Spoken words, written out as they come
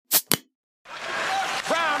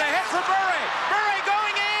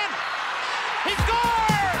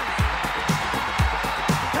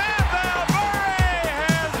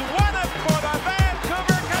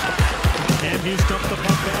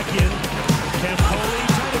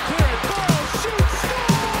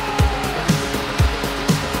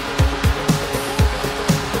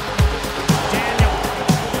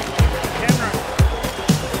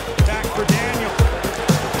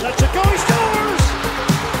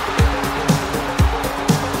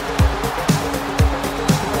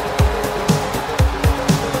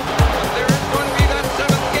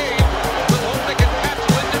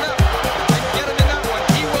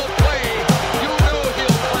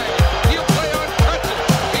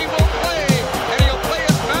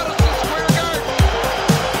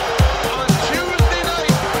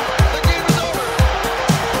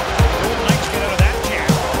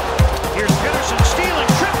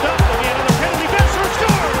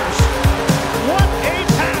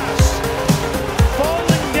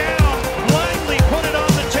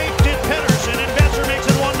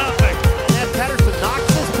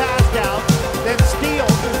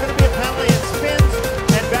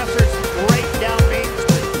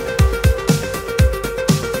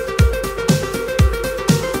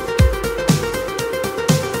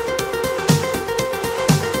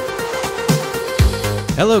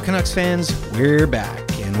Hello, Canucks fans. We're back,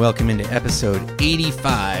 and welcome into episode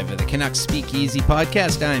 85 of the Canucks Speakeasy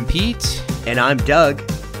podcast. I'm Pete. And I'm Doug.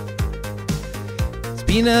 It's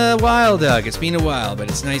been a while, Doug. It's been a while, but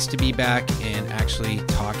it's nice to be back and actually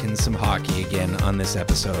talking some hockey again on this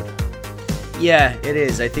episode. Yeah, it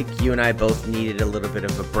is. I think you and I both needed a little bit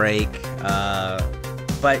of a break.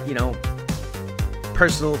 But, you know,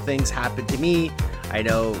 personal things happened to me. I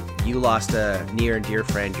know you lost a near and dear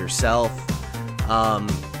friend yourself.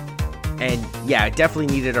 And yeah, I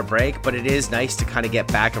definitely needed a break, but it is nice to kind of get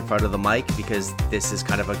back in front of the mic because this is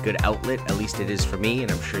kind of a good outlet. At least it is for me,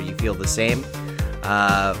 and I'm sure you feel the same.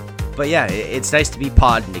 But yeah, it's nice to be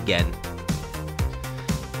podding again.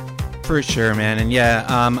 For sure, man. And yeah,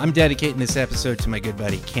 I'm dedicating this episode to my good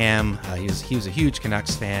buddy Cam. He was a huge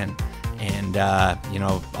Canucks fan. And, you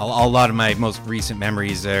know, a lot of my most recent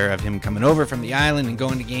memories are of him coming over from the island and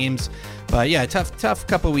going to games. But yeah, tough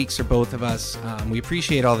couple weeks for both of us. We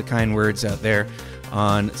appreciate all the kind words out there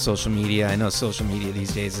on social media. I know social media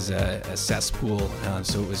these days is a cesspool,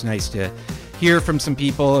 so it was nice to hear from some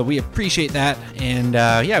people. We appreciate that. And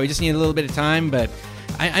yeah, we just need a little bit of time. But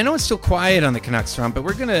I know it's still quiet on the Canucks front, but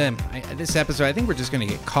this episode, I think we're just going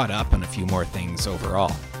to get caught up on a few more things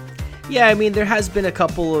overall. Yeah, I mean, there has been a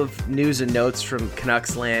couple of news and notes from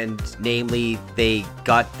Canucks land. Namely, they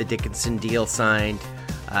got the Dickinson deal signed.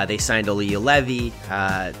 They signed Olli Juolevi.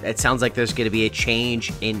 It sounds like there's going to be a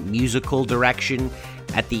change in musical direction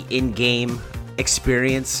at the in-game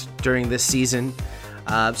experience during this season.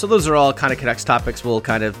 So those are all kind of Canucks topics we'll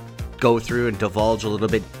kind of go through and divulge a little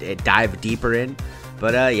bit, dive deeper in.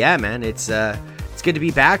 But yeah, man, it's good to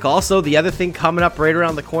be back. Also, the other thing coming up right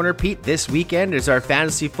around the corner, Pete, this weekend is our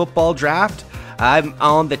fantasy football draft. I'm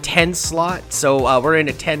on the 10 slot, so we're in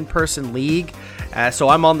a 10-person league. So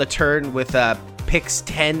I'm on the turn with picks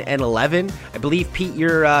 10 and 11. I believe, Pete,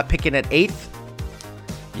 you're picking at 8th.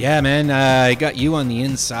 Yeah, man, I got you on the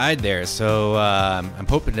inside there, so I'm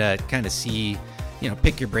hoping to kind of see,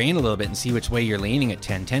 pick your brain a little bit and see which way you're leaning at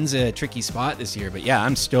 10. 10's a tricky spot this year, but yeah,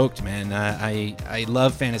 I'm stoked, man. I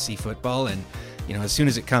love fantasy football, and as soon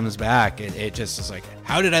as it comes back, it just is like,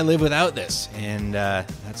 how did I live without this? And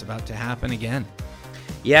that's about to happen again.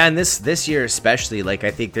 Yeah, and this year especially, like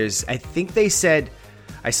I think they said,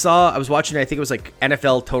 I was watching, I think it was like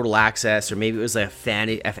NFL Total Access, or maybe it was like a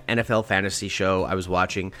NFL fantasy show I was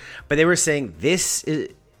watching, but they were saying this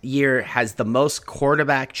year has the most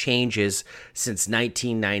quarterback changes since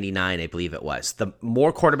 1999, I believe it was. The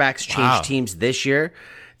more quarterbacks changed teams this year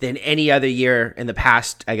than any other year in the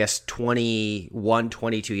past, I guess, 21,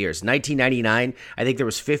 22 years. 1999, I think there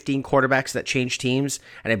was 15 quarterbacks that changed teams,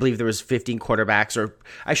 and I believe there was 15 quarterbacks, or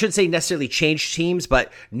I shouldn't say necessarily changed teams,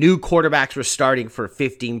 but new quarterbacks were starting for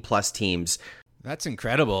 15-plus teams. That's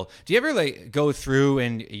incredible. Do you ever go through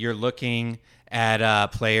and you're looking at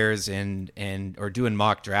players or doing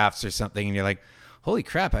mock drafts or something, and you're like, holy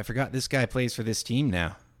crap, I forgot this guy plays for this team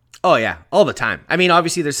now? Oh, yeah, all the time. I mean,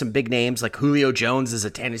 obviously, there's some big names, like Julio Jones is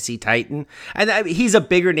a Tennessee Titan. And he's a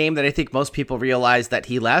bigger name than I think most people realize that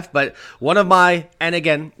he left. But one of my, and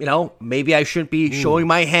again, maybe I shouldn't be showing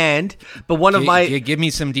my hand, but give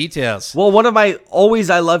me some details. Well,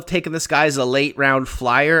 I love taking this guy as a late round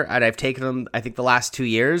flyer, and I've taken him, I think, the last 2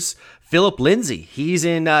 years. Philip Lindsay, he's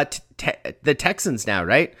in the Texans now,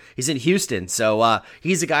 right? He's in Houston. So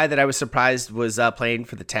he's a guy that I was surprised was playing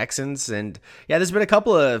for the Texans. And yeah, there's been a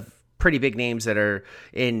couple of pretty big names that are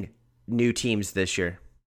in new teams this year.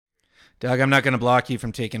 Doug, I'm not going to block you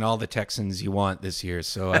from taking all the Texans you want this year,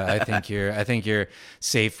 so I think you're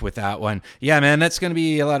safe with that one. Yeah, man, that's going to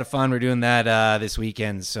be a lot of fun. We're doing that this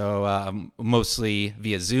weekend, so mostly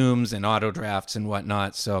via Zooms and auto drafts and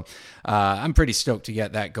whatnot. So I'm pretty stoked to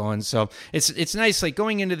get that going. So it's nice, like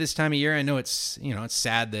going into this time of year. I know it's it's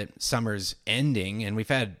sad that summer's ending, and we've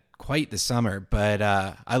had quite the summer, but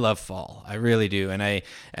I love fall. I really do, and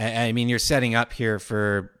I mean, you're setting up here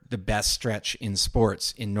for the best stretch in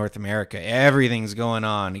sports in North America. Everything's going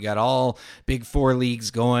on. You got all big four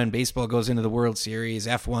leagues going. Baseball goes into the World Series.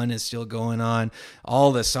 F1 is still going on.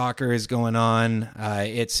 All the soccer is going on.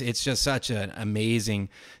 It's just such an amazing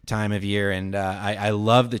time of year, and I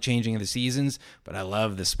love the changing of the seasons, but I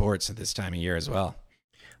love the sports at this time of year as well.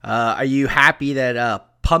 Are you happy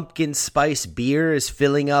that pumpkin spice beer is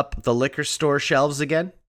filling up the liquor store shelves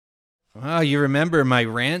again? Well, you remember my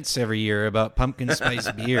rants every year about pumpkin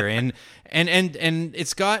spice beer, and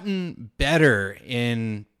it's gotten better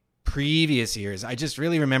in previous years. I just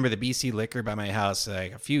really remember the BC Liquor by my house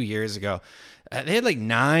like a few years ago. They had like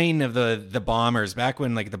 9 of the bombers back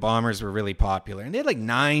when like the bombers were really popular, and they had like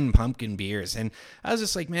 9 pumpkin beers. And I was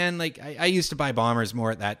just like, man, like I used to buy bombers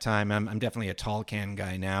more at that time. I'm definitely a tall can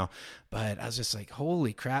guy now, but I was just like,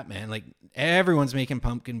 holy crap, man! Like everyone's making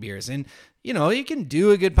pumpkin beers, and you know you can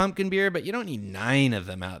do a good pumpkin beer, but you don't need 9 of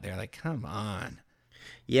them out there. Like, come on.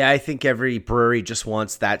 Yeah, I think every brewery just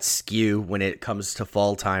wants that skew when it comes to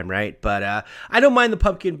fall time, right? But I don't mind the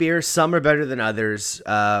pumpkin beer. Some are better than others.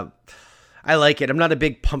 I like it. I'm not a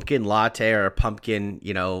big pumpkin latte or a pumpkin,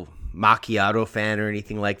 macchiato fan or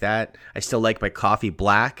anything like that. I still like my coffee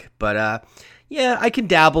black, but yeah, I can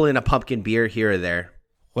dabble in a pumpkin beer here or there.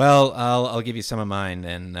 Well, I'll give you some of mine,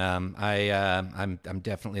 and I'm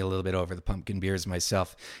definitely a little bit over the pumpkin beers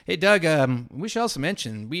myself. Hey, Doug, we should also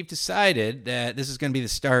mention we've decided that this is going to be the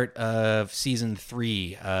start of season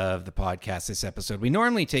 3 of the podcast. This episode, we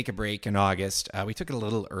normally take a break in August. We took it a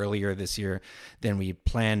little earlier this year than we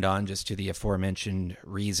planned on, just to the aforementioned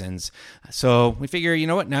reasons. So we figure, you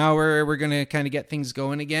know what? Now we're going to kind of get things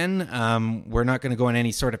going again. We're not going to go in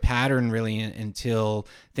any sort of pattern really until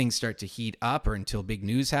things start to heat up or until big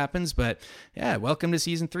news happens. But yeah, welcome to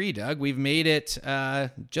season 3, Doug. We've made it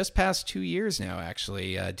just past 2 years now,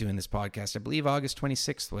 actually, doing this podcast. I believe August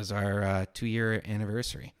 26th was our 2-year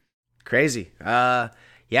anniversary. Crazy.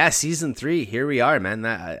 Yeah, season 3, here we are, man.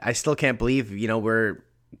 I still can't believe, we're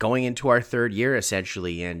going into our 3rd year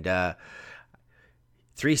essentially, and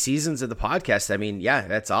 3 seasons of the podcast. I mean, yeah,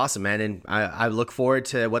 that's awesome, man. And I look forward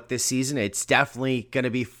to what this season, it's definitely going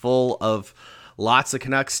to be full of lots of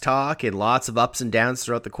Canucks talk and lots of ups and downs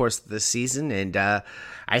throughout the course of this season. And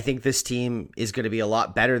I think this team is going to be a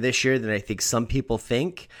lot better this year than I think some people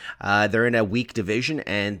think. They're in a weak division,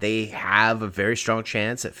 and they have a very strong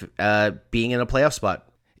chance at being in a playoff spot.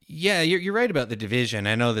 Yeah, you're right about the division.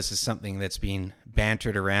 I know this is something that's been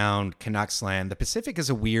bantered around Canucks land. The Pacific is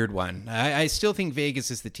a weird one. I still think Vegas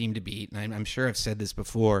is the team to beat, and I'm sure I've said this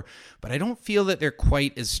before, but I don't feel that they're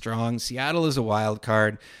quite as strong. Seattle is a wild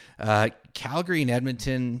card. Calgary and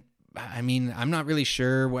Edmonton, I mean, I'm not really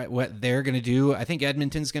sure what they're going to do. I think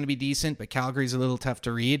Edmonton's going to be decent, but Calgary's a little tough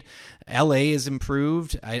to read. LA is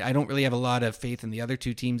improved. I don't really have a lot of faith in the other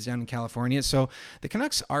 2 teams down in California. So the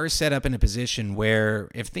Canucks are set up in a position where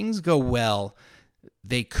if things go well,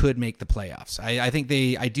 they could make the playoffs.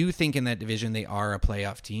 I do think in that division they are a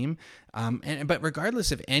playoff team. But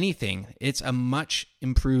regardless of anything, it's a much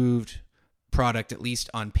improved product, at least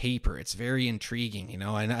on paper. It's very intriguing, and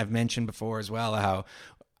I've mentioned before as well how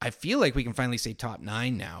I feel like we can finally say top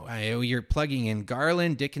 9 now. You're plugging in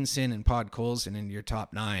Garland, Dickinson, and Podkolzin in your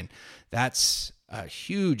top 9. That's a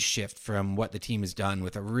huge shift from what the team has done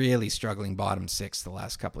with a really struggling bottom 6 the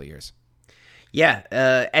last couple of years.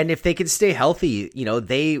 Yeah, and if they can stay healthy,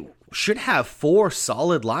 they should have 4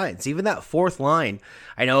 solid lines. Even that 4th line,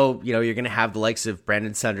 I know, you're going to have the likes of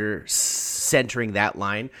Brandon Sutter centering that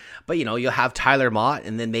line, but, you'll have Tyler Mott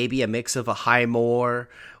and then maybe a mix of a Highmore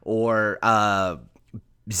or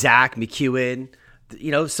Zach McEwen,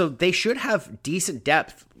 so they should have decent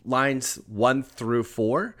depth lines 1 through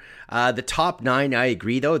 4. The top 9, I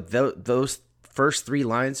agree, though, those first 3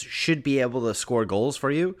 lines should be able to score goals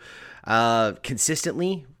for you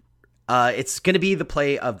consistently. It's going to be the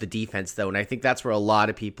play of the defense, though, and I think that's where a lot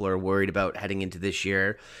of people are worried about heading into this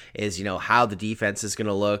year is, how the defense is going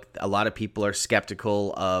to look. A lot of people are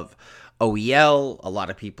skeptical of OEL. A lot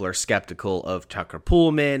of people are skeptical of Tucker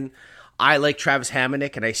Poolman. I like Travis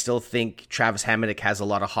Hamonic, and I still think Travis Hamonic has a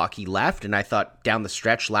lot of hockey left, and I thought down the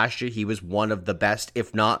stretch last year he was one of the best,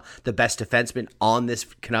 if not the best defenseman on this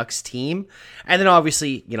Canucks team. And then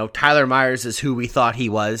obviously, Tyler Myers is who we thought he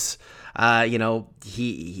was.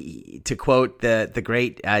 He to quote the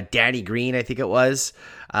great Danny Green, I think it was,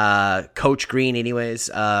 Coach Green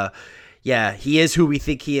anyways. Yeah, he is who we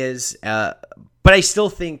think he is. But I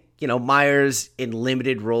still think, Myers in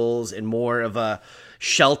limited roles and more of a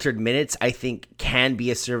sheltered minutes, I think can be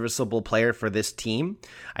a serviceable player for this team.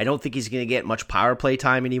 I don't think he's going to get much power play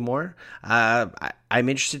time anymore. I'm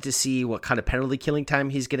interested to see what kind of penalty killing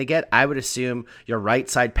time he's going to get. I would assume your right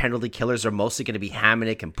side penalty killers are mostly going to be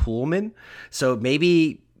Hamonic and Poolman. So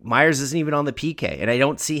maybe Myers isn't even on the PK, and I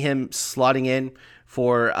don't see him slotting in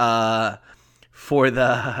for the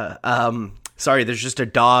sorry, there's just a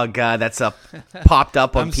dog that's popped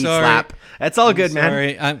up on Pete's lap. That's all good,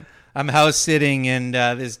 man. I'm house sitting, and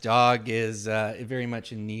this dog is very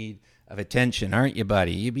much in need of attention, aren't you,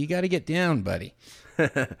 buddy? You got to get down, buddy.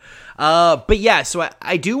 But yeah, so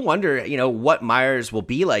I do wonder, what Myers will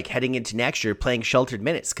be like heading into next year playing sheltered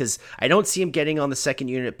minutes, because I don't see him getting on the second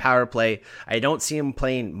unit power play. I don't see him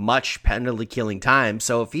playing much penalty killing time.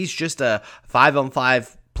 So if he's just a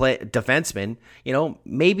 5-on-5 defenseman,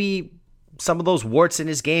 maybe some of those warts in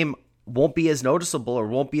his game won't be as noticeable or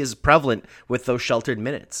won't be as prevalent with those sheltered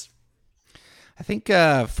minutes. I think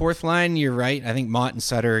fourth line, you're right. I think Mott and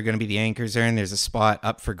Sutter are going to be the anchors there, and there's a spot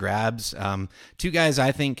up for grabs. Two guys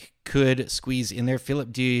I think could squeeze in there,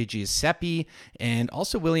 Philip Di Giuseppe and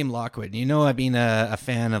also William Lockwood. I've been a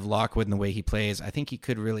fan of Lockwood and the way he plays. I think he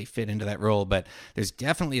could really fit into that role, but there's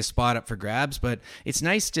definitely a spot up for grabs. But it's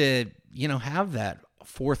nice to, have that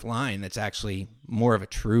fourth line that's actually more of a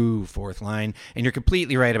true fourth line. And you're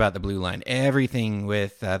completely right about the blue line. Everything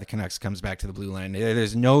with the Canucks comes back to the blue line.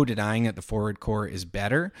 There's no denying that the forward core is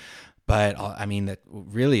better. But that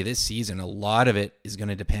really this season, a lot of it is going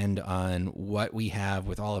to depend on what we have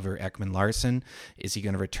with Oliver Ekman-Larsson. Is he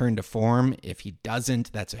going to return to form? If he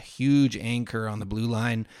doesn't, that's a huge anchor on the blue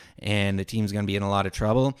line, and the team's going to be in a lot of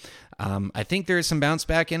trouble. I think there is some bounce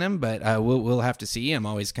back in him, but we'll have to see. I'm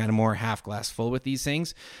always kind of more half glass full with these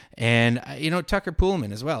things. And, Tucker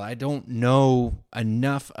Poolman as well. I don't know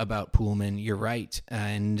enough about Poolman. You're right.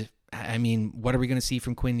 And, what are we going to see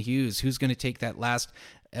from Quinn Hughes? Who's going to take that last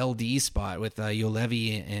LD spot with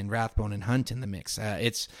Juolevi and Rathbone and Hunt in the mix?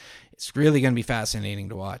 It's really going to be fascinating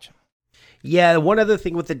to watch. Yeah, one other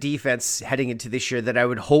thing with the defense heading into this year that I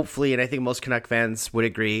would hopefully, and I think most Canuck fans would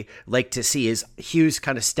agree, like to see is Hughes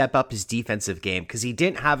kind of step up his defensive game, because he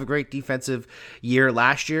didn't have a great defensive year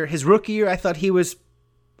last year. His rookie year, I thought he was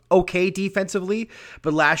okay defensively,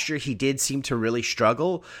 but last year he did seem to really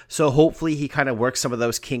struggle. So hopefully he kind of works some of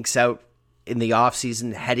those kinks out in the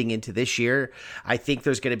offseason heading into this year. I think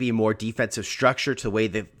there's going to be more defensive structure to the way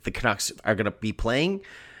that the Canucks are going to be playing.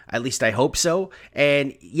 At least I hope so.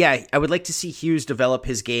 And yeah, I would like to see Hughes develop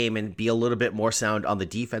his game and be a little bit more sound on the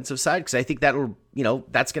defensive side, because I think that will,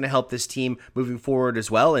 that's going to help this team moving forward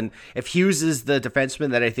as well. And if Hughes is the defenseman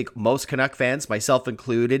that I think most Canuck fans, myself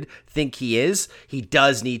included, think he is, he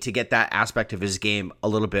does need to get that aspect of his game a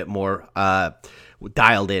little bit more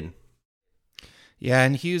dialed in. Yeah,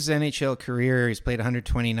 in Hughes' NHL career, he's played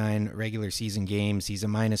 129 regular season games. He's a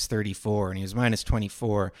minus 34, and he was minus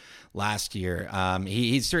 24 last year.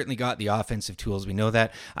 He's certainly got the offensive tools. We know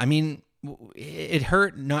that. It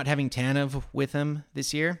hurt not having Tanev with him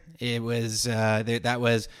this year. It was that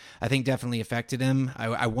was, I think, definitely affected him.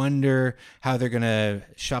 I wonder how they're going to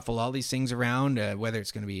shuffle all these things around, whether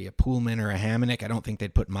it's going to be a Poolman or a Hamonic. I don't think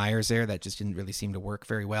they'd put Myers there. That just didn't really seem to work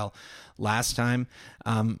very well last time.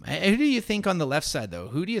 Who do you think on the left side, though?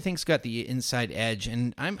 Who do you think's got the inside edge?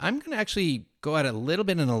 And I'm going to actually go out a little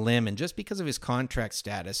bit on a limb, and just because of his contract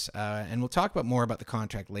status, and we'll talk about more about the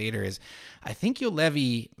contract later, is I think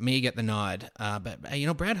Juolevi may get the nod. But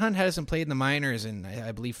Brad Hunt hasn't played in the minors in,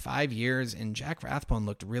 I believe, 5 years, and Jack Rathbone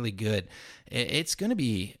looked really good. It's going to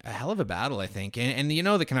be a hell of a battle, I think. And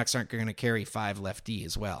the Canucks aren't going to carry 5 lefty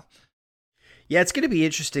as well. Yeah, it's going to be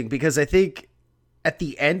interesting, because I think at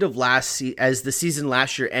the end of as the season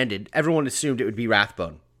last year ended, everyone assumed it would be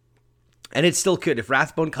Rathbone. And it still could. If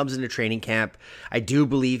Rathbone comes into training camp, I do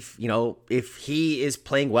believe, if he is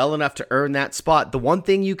playing well enough to earn that spot, the one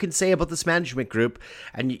thing you can say about this management group,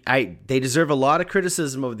 and they deserve a lot of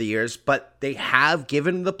criticism over the years, but they have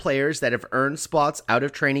given the players that have earned spots out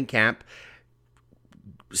of training camp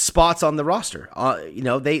spots on the roster.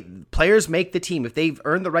 Players make the team. If they've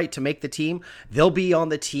earned the right to make the team, they'll be on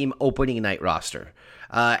the team opening night roster.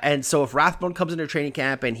 And so if Rathbone comes into training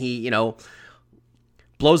camp and he,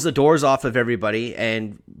 blows the doors off of everybody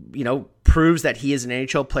and, proves that he is an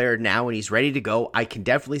NHL player now and he's ready to go, I can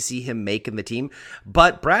definitely see him making the team.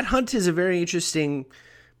 But Brad Hunt is a very interesting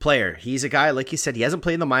player. He's a guy, like you said, he hasn't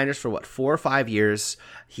played in the minors for 4 or 5 years.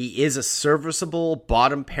 He is a serviceable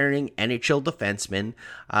bottom pairing NHL defenseman.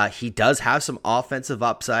 He does have some offensive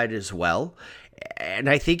upside as well. And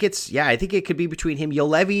I think I think it could be between him.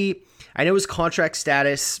 Juolevi, I know his contract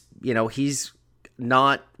status, he's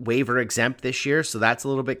not waiver exempt this year, so that's a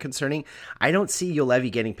little bit concerning. I don't see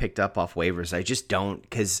Juolevi getting picked up off waivers. I just don't,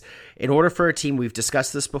 because in order for a team, we've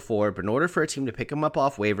discussed this before, but in order for a team to pick him up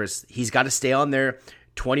off waivers, he's got to stay on their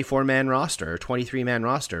 24-man roster or 23-man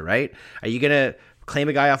roster, right? Are you going to claim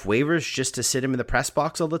a guy off waivers just to sit him in the press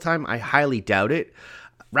box all the time? I highly doubt it.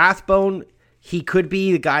 Rathbone, he could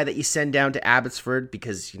be the guy that you send down to Abbotsford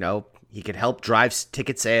because, he could help drive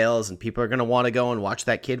ticket sales and people are going to want to go and watch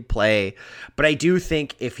that kid play. But I do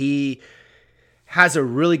think if he has a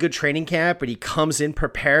really good training camp and he comes in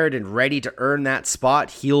prepared and ready to earn that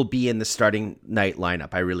spot, he'll be in the starting night lineup.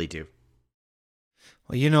 I really do.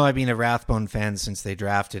 Well, you know, I've been a Rathbone fan since they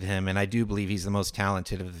drafted him, and I do believe he's the most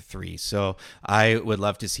talented of the three. So I would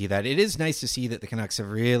love to see that. It is nice to see that the Canucks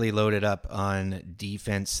have really loaded up on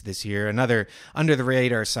defense this year. Another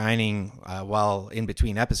under-the-radar signing while in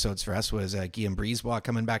between episodes for us was Guillaume Brisebois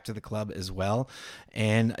coming back to the club as well.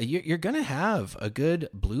 And you're going to have a good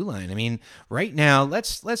blue line. I mean, right now,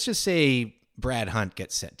 let's just say Brad Hunt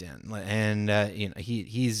gets set down, and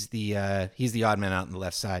he's the odd man out on the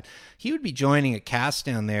left side. He would be joining a cast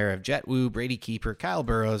down there of Jet Wu, Brady Keeper, Kyle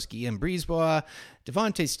Burrows, Guillaume Brisebois,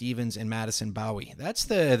 Devontae Stevens, and Madison Bowie. That's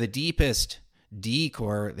the deepest D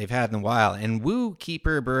core they've had in a while. And Wu,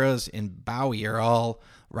 Keeper, Burrows, and Bowie are all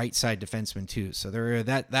right side defensemen too. So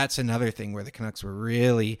that's another thing where the Canucks were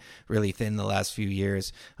really, really thin the last few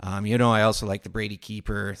years. I also like the Brady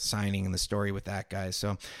Keeper signing and the story with that guy.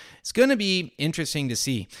 So it's going to be interesting to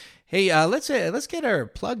see. Hey, let's get our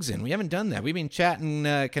plugs in. We haven't done that. We've been chatting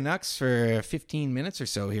Canucks for 15 minutes or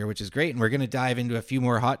so here, which is great. And we're going to dive into a few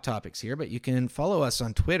more hot topics here, but you can follow us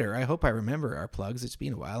on Twitter. I hope I remember our plugs. It's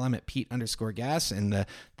been a while. I'm at Pete_Gas, and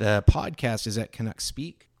the podcast is at Canucks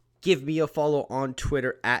Speak. Give me a follow on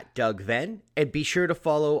Twitter at Doug Venn, and be sure to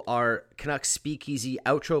follow our Canucks Speakeasy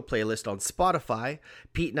outro playlist on Spotify.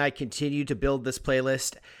 Pete and I continue to build this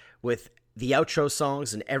playlist with the outro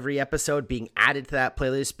songs and every episode being added to that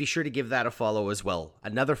playlist. Be sure to give that a follow as well.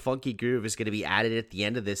 Another funky groove is going to be added at the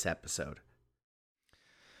end of this episode.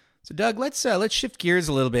 So, Doug, let's shift gears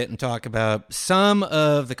a little bit and talk about some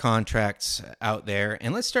of the contracts out there,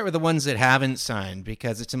 and let's start with the ones that haven't signed,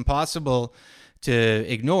 because it's impossible to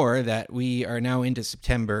ignore that we are now into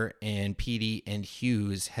September and Petey and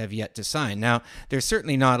Hughes have yet to sign. Now, they're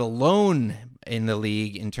certainly not alone in the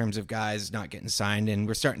league in terms of guys not getting signed, and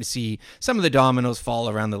we're starting to see some of the dominoes fall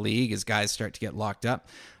around the league as guys start to get locked up.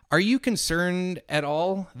 Are you concerned at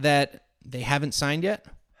all that they haven't signed yet?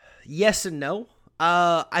 Yes and no.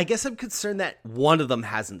 I guess I'm concerned that one of them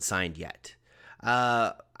hasn't signed yet.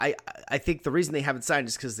 I think the reason they haven't signed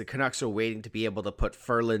is because the Canucks are waiting to be able to put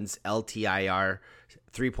Ferland's LTIR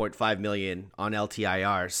 $3.5 million on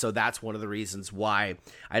LTIR. So that's one of the reasons why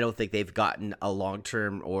I don't think they've gotten a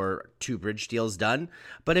long-term or two bridge deals done.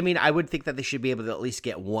 But I mean, I would think that they should be able to at least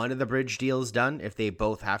get one of the bridge deals done if they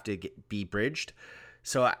both have to be bridged.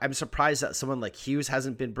 So I'm surprised that someone like Hughes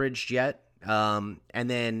hasn't been bridged yet. And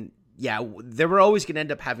then, yeah, they were always going to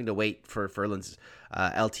end up having to wait for Ferland's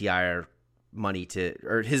LTIR money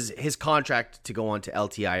or his contract to go on to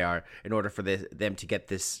LTIR in order for them to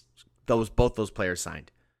get both those players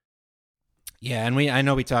signed. Yeah, and I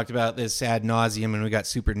know we talked about this ad nauseum, and we got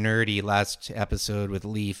super nerdy last episode with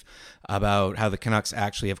Leaf about how the Canucks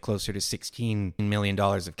actually have closer to $16 million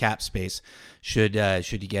of cap space should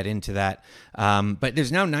you get into that. But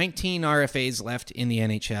there's now 19 RFAs left in the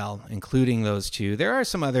NHL, including those two. There are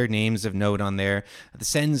some other names of note on there. The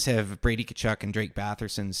Sens have Brady Tkachuk and Drake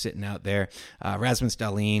Batherson sitting out there. Rasmus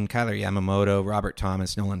Dahlin, Kyler Yamamoto, Robert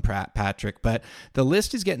Thomas, Nolan Patrick. But the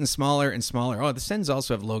list is getting smaller and smaller. Oh, the Sens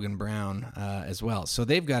also have Logan Brown as well. So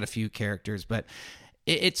they've got a few characters, but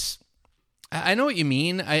I know what you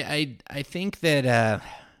mean. I think that,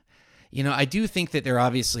 I do think that they're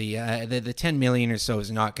obviously, the 10 million or so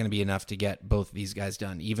is not going to be enough to get both of these guys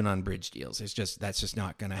done, even on bridge deals. That's just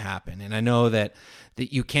not going to happen. And I know that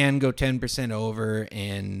you can go 10% over,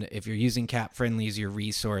 and if you're using cap friendly as your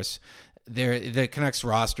resource, the Canucks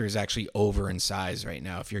roster is actually over in size right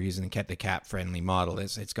now. If you're using the cap friendly model,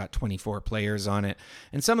 it's got 24 players on it,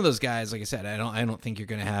 and some of those guys, like I said, I don't think you're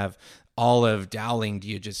going to have all of Dowling,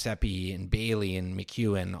 Giuseppe, and Bailey and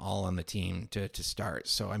McEwen all on the team to start.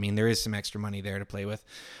 So I mean, there is some extra money there to play with.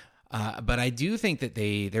 But I do think that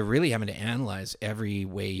they're really having to analyze every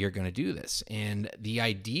way you're going to do this. And the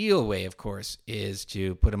ideal way, of course, is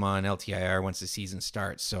to put them on LTIR once the season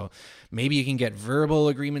starts. So maybe you can get verbal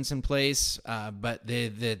agreements in place. But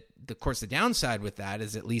of course, the downside with that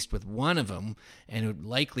is, at least with one of them, and it would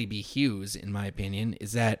likely be Hughes, in my opinion,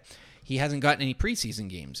 is that he hasn't gotten any preseason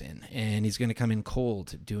games in, and he's going to come in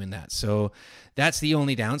cold doing that. So that's the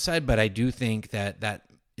only downside. But I do think that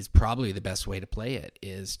is probably the best way to play it,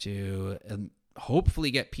 is to hopefully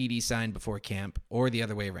get PD signed before camp, or the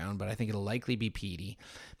other way around, but I think it'll likely be PD.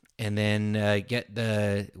 And then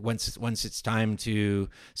once it's time to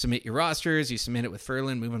submit your rosters, you submit it with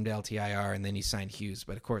Ferland, move him to LTIR, and then you sign Hughes.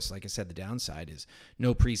 But of course, like I said, the downside is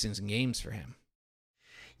no preseason games for him.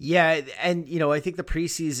 Yeah, and I think the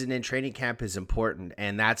preseason and training camp is important,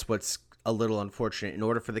 and that's what's a little unfortunate. In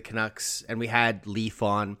order for the Canucks, and we had Leaf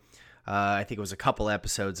on, I think it was a couple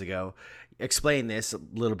episodes ago, explain this a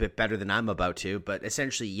little bit better than I'm about to, but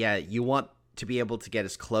essentially, yeah, you want to be able to get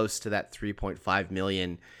as close to that $3.5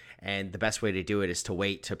 million And the best way to do it is to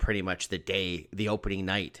wait to pretty much the opening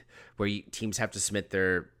night, where teams have to submit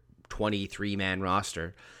their 23-man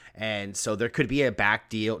roster. And so there could be a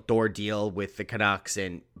door deal with the Canucks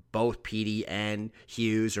and both Petey and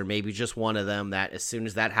Hughes, or maybe just one of them, that as soon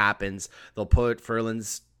as that happens, they'll put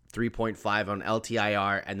Ferland's 3.5 on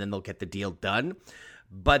LTIR, and then they'll get the deal done.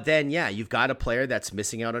 But then, yeah, you've got a player that's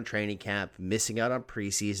missing out on training camp, missing out on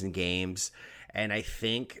preseason games. And I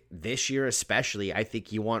think this year especially, I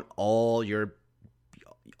think you want all your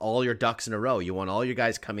ducks in a row. You want all your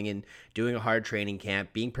guys coming in, doing a hard training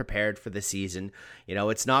camp, being prepared for the season. You know,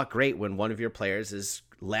 it's not great when one of your players is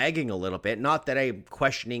lagging a little bit. Not that I'm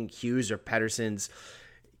questioning Hughes or Pettersson's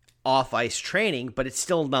off-ice training, but it's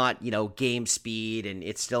still not, game speed, and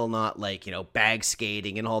it's still not like, bag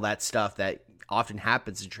skating and all that stuff that often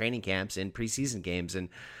happens in training camps and preseason games. And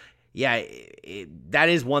yeah, that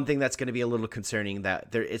is one thing that's going to be a little concerning,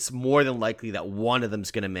 that it's more than likely that one of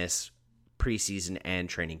them's going to miss preseason and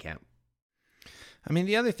training camp. I mean,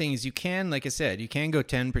 the other thing is you can, like I said, you can go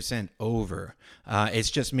 10% over.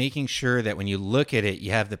 It's just making sure that when you look at it,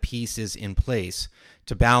 you have the pieces in place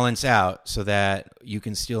to balance out so that you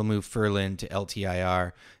can still move Ferland to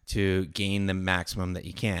LTIR to gain the maximum that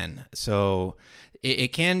you can. So it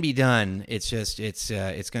can be done. It's just it's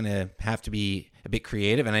going to have to be a bit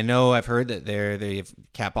creative. And I know I've heard that they have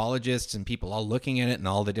capologists and people all looking at it and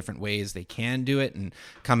all the different ways they can do it and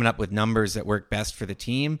coming up with numbers that work best for the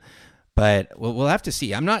team. But we'll have to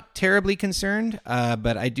see. I'm not terribly concerned,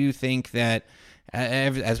 but I do think that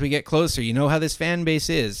as we get closer, you know how this fan base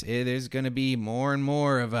is. There's going to be more and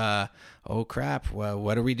more of oh crap, well,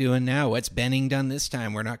 what are we doing now? What's Benning done this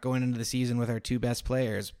time? We're not going into the season with our two best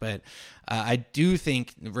players. But I do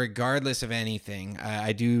think, regardless of anything,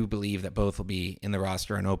 I do believe that both will be in the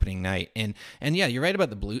roster on opening night. And yeah, you're right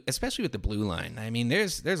about the blue, especially with the blue line. I mean,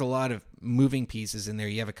 there's a lot of moving pieces in there.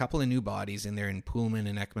 You have a couple of new bodies in there in Poolman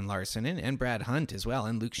and Ekman-Larsson and Brad Hunt as well,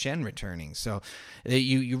 and Luke Schenn returning. So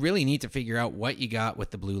you really need to figure out what you got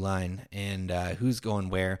with the blue line and who's going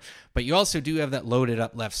where. But you also do have that loaded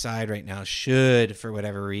up left side right now. Should, for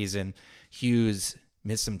whatever reason, Hughes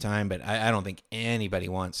miss some time, but I don't think anybody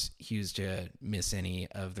wants Hughes to miss any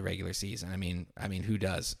of the regular season. I mean, who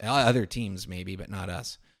does? Other teams maybe, but not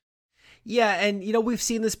us. Yeah, and we've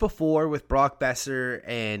seen this before with Brock Besser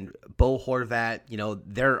and Bo Horvat.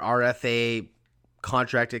 Their RFA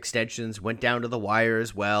contract extensions went down to the wire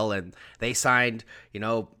as well, and they signed,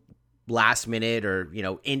 last minute or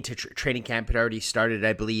into training camp had already started,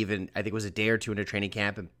 I believe, and I think it was a day or two into training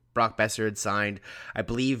camp, and Brock Besser had signed. I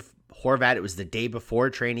believe Horvat, it was the day before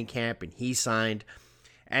training camp, and he signed.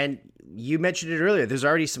 And you mentioned it earlier, there's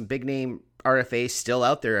already some big name RFAs still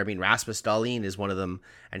out there. I mean, Rasmus Dahlin is one of them,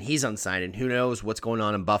 and he's unsigned, and who knows what's going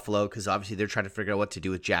on in Buffalo, because obviously they're trying to figure out what to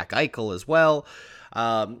do with Jack Eichel as well.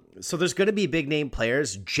 So there's going to be big name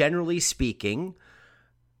players. Generally speaking,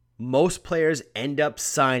 most players end up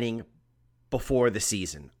signing before the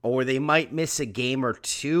season, or they might miss a game or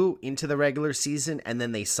two into the regular season and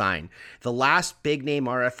then they sign. The last big name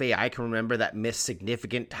RFA I can remember that missed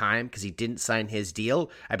significant time because he didn't sign his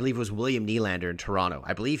deal, I believe, was William Nylander in Toronto.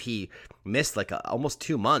 I believe he missed almost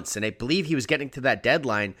 2 months, and I believe he was getting to that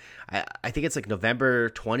deadline. I think it's like November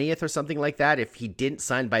 20th or something like that. If he didn't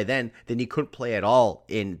sign by then he couldn't play at all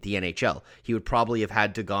in the NHL. He would probably have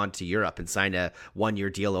had to gone to Europe and sign a 1-year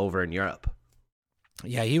deal over in Europe.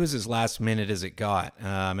 Yeah, he was as last minute as it got,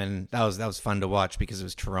 and that was fun to watch because it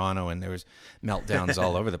was Toronto and there was meltdowns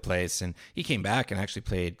all over the place. And he came back and actually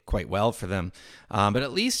played quite well for them. But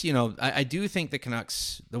at least, I do think the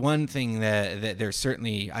Canucks, the one thing that they're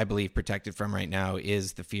certainly, I believe, protected from right now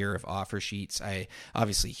is the fear of offer sheets.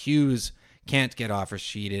 Obviously Hughes can't get offer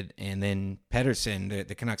sheeted, and then Pettersson,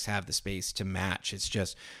 the Canucks have the space to match. It's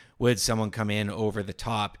just, would someone come in over the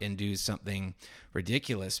top and do something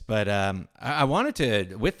ridiculous? But I wanted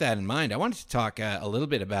to, with that in mind, I wanted to talk a little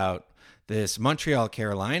bit about this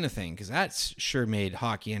Montreal-Carolina thing, because that's sure made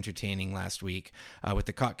hockey entertaining last week with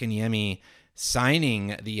the Kotkaniemi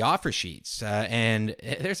signing the offer sheets. And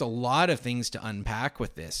there's a lot of things to unpack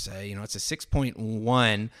with this. It's a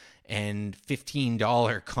 6.1 and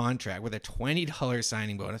 $15 contract with a $20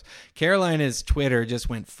 signing bonus. Carolina's Twitter just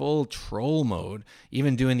went full troll mode,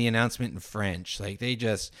 even doing the announcement in French. Like, they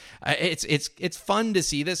just, it's fun to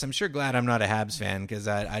see this. I'm sure glad I'm not a Habs fan, because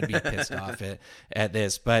I'd be pissed off at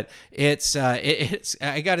this. But it's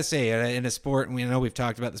I got to say, in a sport, and we know we've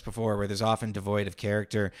talked about this before, where there's often devoid of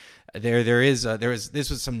character, this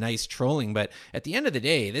was some nice trolling. But at the end of the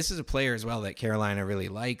day, this is a player as well that Carolina really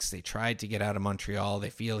likes. They tried to get out of Montreal. They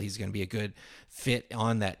feel he's going to be a good fit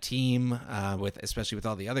on that team, especially with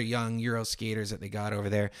all the other young Euro skaters that they got over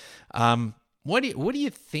there. What do you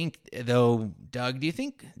think though, Doug? Do you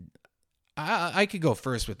think I could go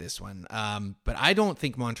first with this one? But I don't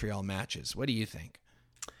think Montreal matches. What do you think?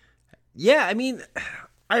 Yeah, I mean,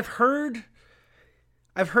 I've heard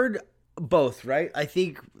both, right? I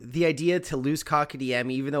think the idea to lose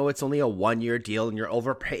Kotkaniemi, even though it's only a 1-year deal and you're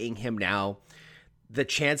overpaying him now, the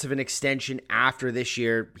chance of an extension after this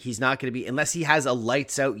year, he's not going to be, unless he has a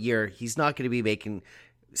lights out year, he's not going to be making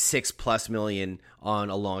 $6+ million on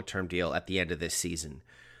a long-term deal at the end of this season.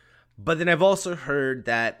 But then I've also heard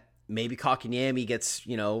that maybe Kotkaniemi gets,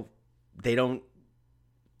 they don't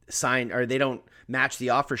sign or they don't match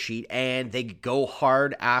the offer sheet and they go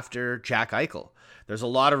hard after Jack Eichel. There's a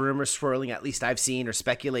lot of rumors swirling, at least I've seen, or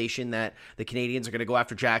speculation that the Canadiens are going to go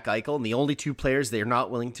after Jack Eichel, and the only two players they're not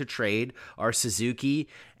willing to trade are Suzuki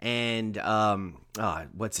and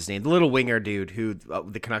what's his name? The little winger dude who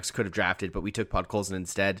the Canucks could have drafted, but we took Podkolzin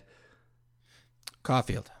instead.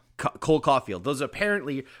 Caulfield. Cole Caulfield. Those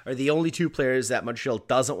apparently are the only two players that Montreal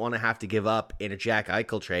doesn't want to have to give up in a Jack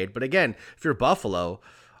Eichel trade. But again, if you're Buffalo,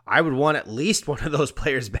 I would want at least one of those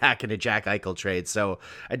players back in a Jack Eichel trade. So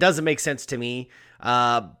it doesn't make sense to me.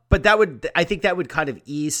 But I think that would kind of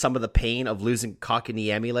ease some of the pain of losing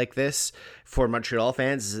Kotkaniemi like this for Montreal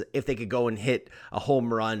fans if they could go and hit a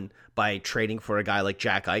home run by trading for a guy like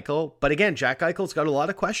Jack Eichel. But again, Jack Eichel's got a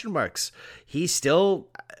lot of question marks. He still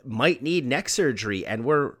might need neck surgery, and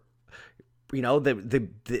we're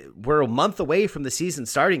we're a month away from the season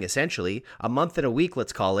starting, essentially a month and a week,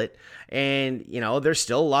 let's call it. And, there's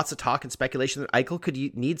still lots of talk and speculation that Eichel could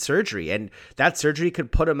need surgery, and that surgery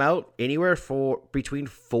could put him out anywhere for between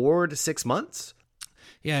 4 to 6 months.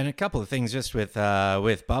 Yeah, and a couple of things just with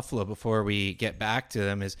Buffalo before we get back to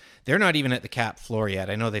them is they're not even at the cap floor yet.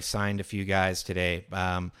 I know they've signed a few guys today,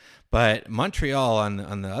 but Montreal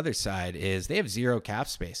on the other side is they have zero cap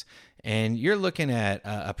space. And you're looking at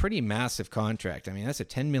a pretty massive contract. I mean, that's a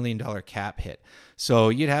 $10 million cap hit. So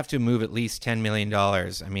you'd have to move at least $10 million.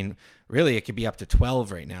 I mean, really, it could be up to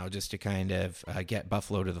 12 right now just to kind of get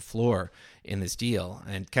Buffalo to the floor in this deal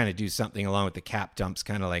and kind of do something along with the cap dumps,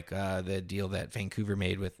 kind of like the deal that Vancouver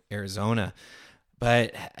made with Arizona.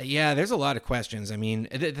 But yeah, there's a lot of questions. I mean,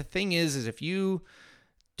 the thing is if you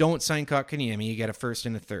don't sign Kotkaniemi, you get a first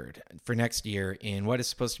and a third for next year in what is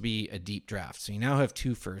supposed to be a deep draft. So you now have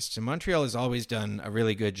 2 firsts. And Montreal has always done a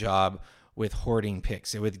really good job with hoarding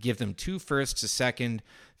picks. It would give them 2 firsts, a second,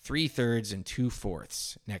 3 thirds, and 2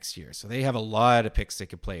 fourths next year. So they have a lot of picks they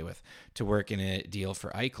could play with to work in a deal for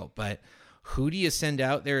Eichel. But who do you send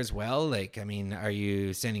out there as well? Like, I mean, are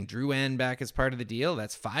you sending Drouin back as part of the deal?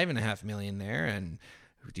 That's $5.5 million there. And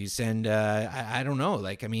do you send, I don't know.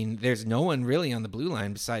 Like, I mean, there's no one really on the blue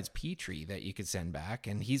line besides Petrie that you could send back.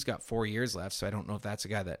 And he's got 4 years left. So I don't know if that's a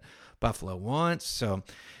guy that Buffalo wants. So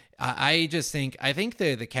I think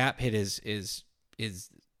the cap hit is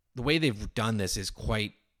the way they've done this is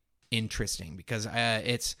quite interesting because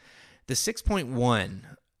it's the 6.1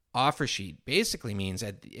 offer sheet basically means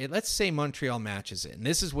that let's say Montreal matches it. And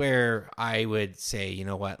this is where I would say, you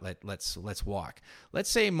know what, let's walk.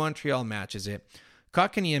 Let's say Montreal matches it.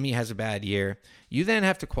 Kotkaniemi has a bad year. You then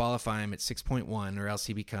have to qualify him at 6.1 or else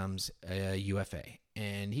he becomes a UFA.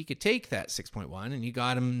 And he could take that 6.1 and you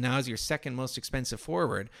got him now as your second most expensive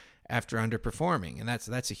forward after underperforming. And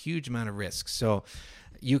that's a huge amount of risk. So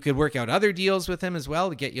you could work out other deals with him as well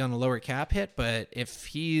to get you on a lower cap hit. But if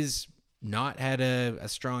he's not had a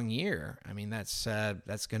strong year, I mean, that's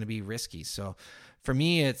going to be risky. So for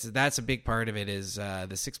me, that's a big part of it is the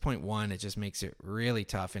 6.1. It just makes it really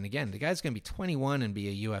tough. And again, the guy's going to be 21 and be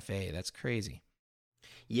a UFA. That's crazy.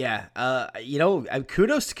 Yeah.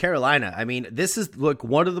 Kudos to Carolina. I mean, this is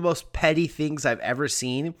one of the most petty things I've ever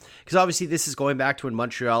seen because obviously this is going back to when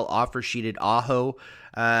Montreal offer sheeted Aho.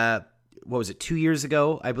 What was it? 2 years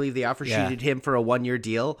ago, I believe they offer sheeted him for a 1-year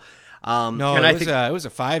deal. No, and it was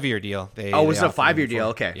a 5-year deal. Was it a 5-year deal?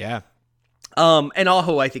 Okay. Yeah. And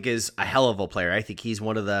Aho, I think, is a hell of a player. I think he's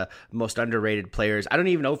one of the most underrated players. I don't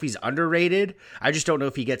even know if he's underrated. I just don't know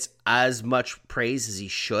if he gets as much praise as he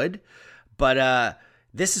should. But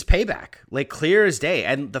this is payback, like clear as day.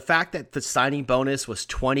 And the fact that the signing bonus was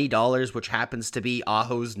 $20, which happens to be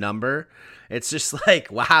Aho's number, it's just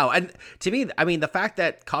like, wow. And to me, I mean, the fact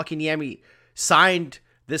that Kotkaniemi signed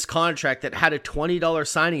this contract that had a $20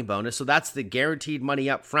 signing bonus, so that's the guaranteed money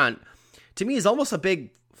up front, to me is almost a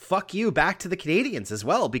big fuck you back to the Canadiens as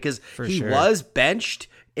well, because he was benched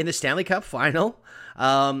in the Stanley Cup final.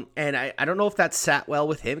 And I don't know if that sat well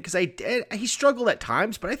with him because he struggled at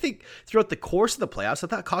times, but I think throughout the course of the playoffs, I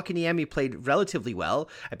thought Kotkaniemi played relatively well.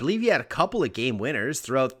 I believe he had a couple of game winners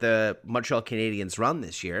throughout the Montreal Canadiens run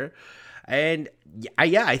this year. And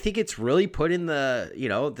I think it's really put in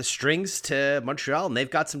the strings to Montreal, and they've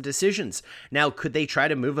got some decisions. Now, could they try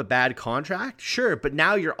to move a bad contract? Sure, but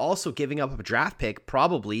now you're also giving up a draft pick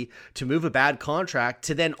probably to move a bad contract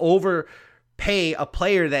to then overpay a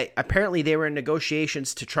player that apparently they were in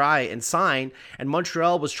negotiations to try and sign, and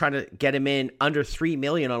Montreal was trying to get him in under $3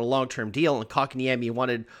 million on a long-term deal, and Kotkaniemi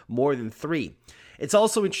wanted more than $3 million. It's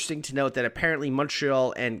also interesting to note that apparently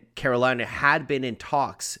Montreal and Carolina had been in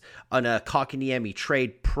talks on a Kotkaniemi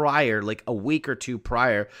trade prior, like a week or two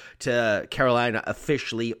prior to Carolina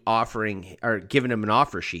officially offering or giving him an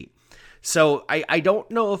offer sheet. So I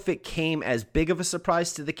don't know if it came as big of a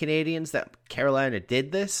surprise to the Canadians that Carolina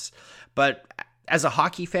did this, but as a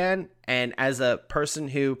hockey fan and as a person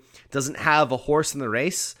who doesn't have a horse in the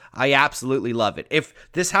race, I absolutely love it. If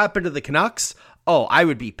this happened to the Canucks, oh, I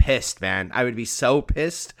would be pissed, man. I would be so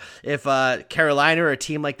pissed if Carolina or a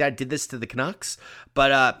team like that did this to the Canucks.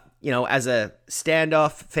 But, as a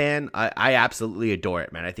standoff fan, I absolutely adore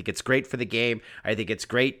it, man. I think it's great for the game. I think it's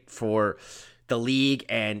great for the league,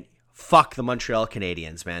 and fuck the Montreal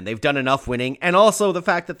Canadiens, man. They've done enough winning. And also the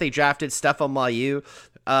fact that they drafted Stephon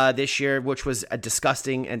Mailloux this year, which was a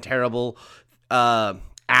disgusting and terrible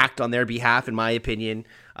act on their behalf, in my opinion.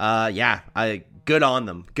 Good on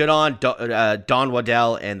them. Good on Don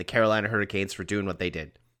Waddell and the Carolina Hurricanes for doing what they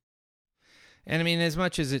did. And I mean, as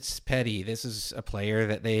much as it's petty, this is a player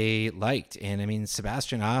that they liked. And I mean,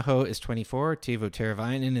 Sebastian Aho is 24, Teuvo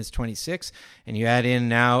Teravainen is 26, and you add in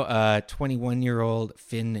now a 21-year-old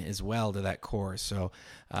Finn as well to that core. So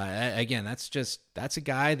again, that's a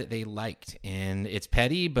guy that they liked, and it's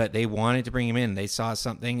petty, but they wanted to bring him in. They saw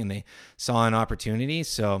something and they saw an opportunity.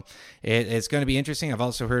 So it's going to be interesting. I've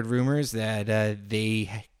also heard rumors that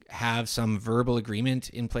they have some verbal agreement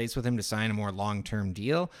in place with him to sign a more long-term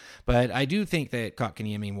deal. But I do think that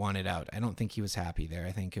Kotkaniemi wanted out. I don't think he was happy there.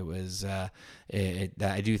 I think it was, I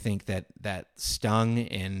do think that stung,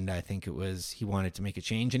 and I think it was, he wanted to make a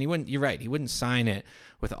change, and you're right, he wouldn't sign it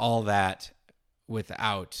with all that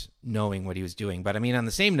without knowing what he was doing. But I mean, on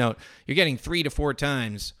the same note, you're getting 3 to 4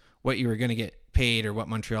 times what you were going to get paid or what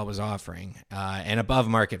Montreal was offering, and above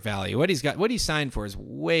market value. What he signed for is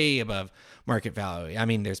way above market value. I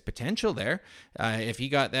mean, there's potential there. If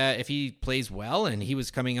he plays well and he was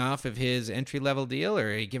coming off of his entry level deal,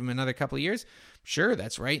 or you give him another couple of years, sure,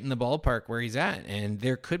 that's right in the ballpark where he's at. And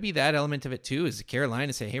there could be that element of it too, is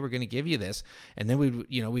Carolina say, hey, we're going to give you this, and then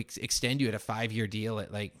we extend you at a 5-year deal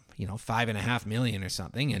at $5.5 million or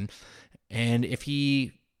something. And if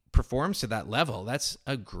he performs to that level, that's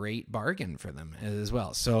a great bargain for them as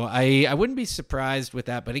well. So I wouldn't be surprised with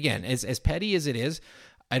that. But again, as petty as it is,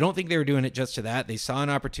 I don't think they were doing it just to that. They saw an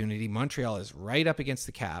opportunity. Montreal is right up against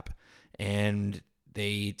the cap, and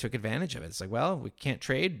they took advantage of it. It's like, well, we can't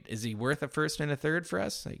trade. Is he worth a first and a third for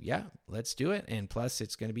us? Like, yeah, let's do it. And plus,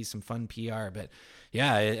 it's going to be some fun PR. But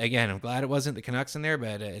yeah, again, I'm glad it wasn't the Canucks in there,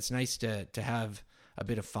 but it's nice to have a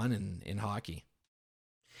bit of fun in hockey.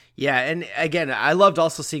 Yeah, and again, I loved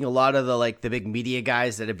also seeing a lot of the big media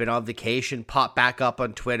guys that have been on vacation pop back up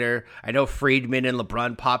on Twitter. I know Friedman and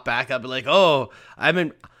LeBrun pop back up like, oh,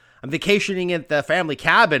 I'm vacationing at the family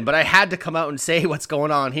cabin, but I had to come out and say what's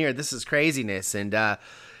going on here. This is craziness. And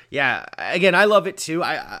yeah, again, I love it too.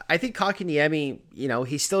 I think Kotkaniemi,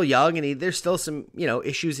 he's still young, and there's still some,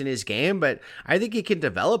 issues in his game, but I think he can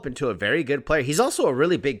develop into a very good player. He's also a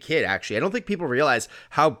really big kid, actually. I don't think people realize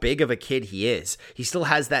how big of a kid he is. He still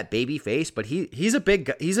has that baby face, but he's a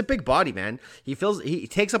big body, man. He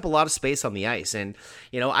takes up a lot of space on the ice, and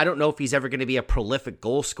I don't know if he's ever going to be a prolific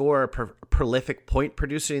goal scorer, prolific point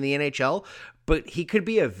producer in the NHL, but he could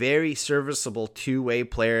be a very serviceable two-way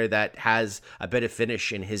player that has a bit of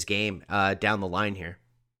finish in his game down the line here.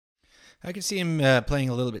 I could see him playing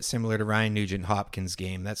a little bit similar to Ryan Nugent-Hopkins'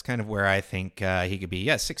 game. That's kind of where I think he could be.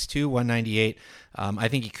 Yeah, 6'2", 198. I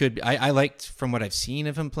think he could. I liked from what I've seen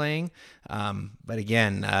of him playing. But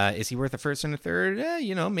again, is he worth a first and a third?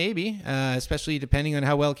 Maybe. Especially depending on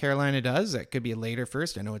how well Carolina does. That could be a later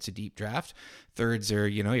first. I know it's a deep draft. Thirds are,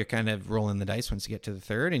 you're kind of rolling the dice once you get to the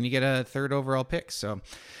third, and you get a third overall pick. So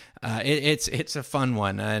it's a fun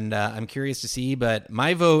one, and I'm curious to see. But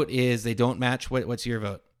my vote is they don't match. What's your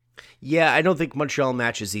vote? Yeah, I don't think Montreal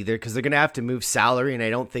matches either, because they're going to have to move salary, and I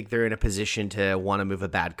don't think they're in a position to want to move a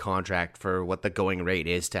bad contract for what the going rate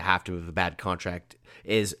is to have to move a bad contract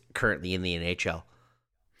is currently in the NHL.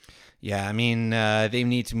 Yeah, I mean, they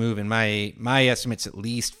need to move, in my estimates, at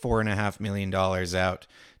least $4.5 million out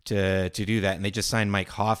to do that, and they just signed Mike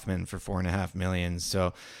Hoffman for $4.5 million.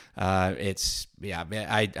 So I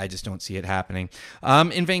just don't see it happening.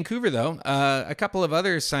 In Vancouver, though, a couple of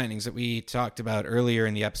other signings that we talked about earlier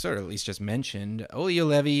in the episode, or at least just mentioned, Olli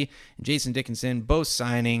Juolevi and Jason Dickinson both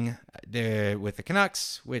signing with the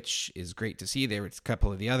Canucks, which is great to see. There were a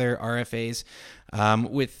couple of the other RFAs.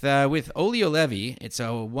 With Olli Juolevi, it's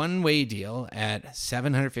a one-way deal at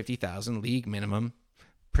 $750,000 league minimum.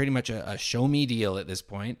 Pretty much a show me deal at this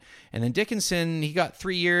point. And then Dickinson, he got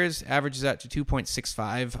 3 years, averages out to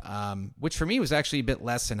 2.65, which for me was actually a bit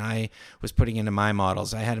less than I was putting into my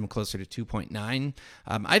models. I had him closer to 2.9.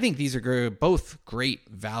 I think these are both great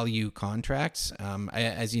value contracts.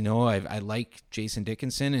 As you know, I like Jason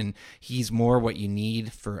Dickinson, and he's more what you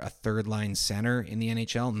need for a third line center in the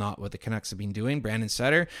NHL, not what the Canucks have been doing. Brandon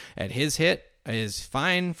Sutter, at his hit, is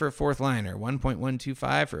fine for a fourth liner.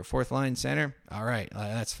 1.125 for a fourth line center. All right,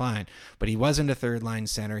 that's fine. But he wasn't a third line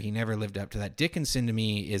center. He never lived up to that. Dickinson, to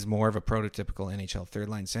me, is more of a prototypical NHL third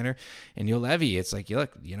line center. And Juolevi, it's like,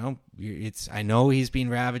 look, I know he's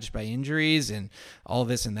been ravaged by injuries and all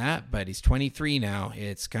this and that, but he's 23 now.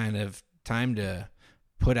 It's kind of time to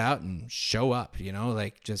put out and show up,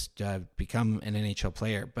 just become an NHL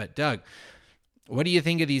player. But Doug, what do you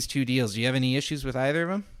think of these two deals? Do you have any issues with either of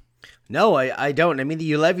them? No, I don't. I mean,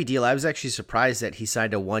 the Juolevi deal, I was actually surprised that he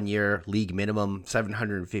signed a 1-year league minimum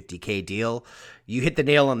 $750K deal. You hit the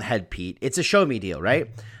nail on the head, Pete. It's a show me deal, right?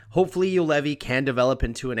 Hopefully Juolevi can develop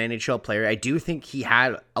into an NHL player. I do think he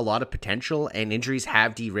had a lot of potential, and injuries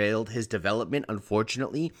have derailed his development,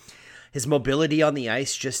 unfortunately. His mobility on the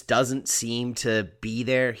ice just doesn't seem to be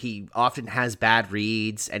there. He often has bad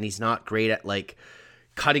reads, and he's not great at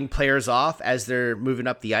cutting players off as they're moving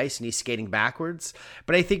up the ice and he's skating backwards.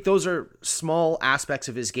 But I think those are small aspects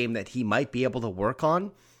of his game that he might be able to work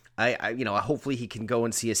on. Hopefully he can go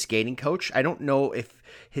and see a skating coach. I don't know if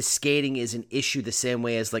his skating is an issue the same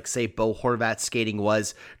way as, say, Bo Horvat's skating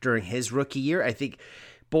was during his rookie year. I think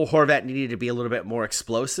Bo Horvat needed to be a little bit more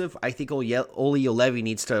explosive. I think Olli Juolevi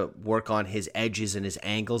needs to work on his edges and his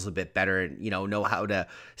angles a bit better and, know how to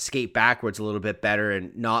skate backwards a little bit better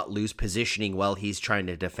and not lose positioning while he's trying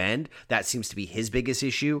to defend. That seems to be his biggest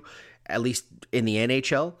issue, at least in the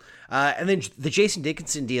NHL. And then the Jason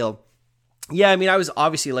Dickinson deal. Yeah, I mean, I was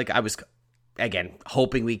again,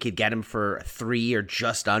 hoping we could get him for 3 or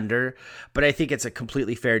just under, but I think it's a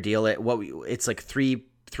completely fair deal. It's like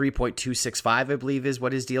 3.265, I believe, is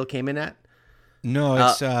what his deal came in at. No,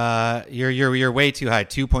 it's you're way too high.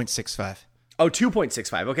 2.65. Oh,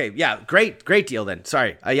 2.65. Okay, yeah, great deal then.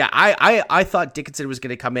 Sorry, I thought Dickinson was going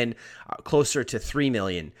to come in closer to $3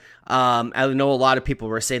 million. I know a lot of people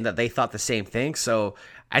were saying that they thought the same thing, so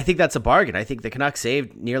I think that's a bargain. I think the Canucks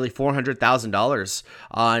saved nearly $400,000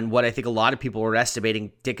 on what I think a lot of people were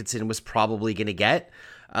estimating Dickinson was probably going to get,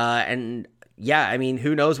 and. Yeah, I mean,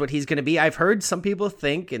 who knows what he's going to be? I've heard some people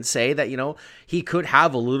think and say that, he could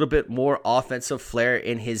have a little bit more offensive flair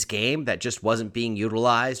in his game that just wasn't being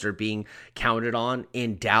utilized or being counted on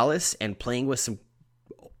in Dallas, and playing with some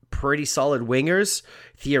pretty solid wingers,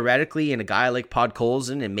 theoretically, and a guy like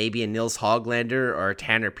Podkolzin and maybe a Nils Hoglander or a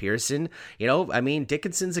Tanner Pearson.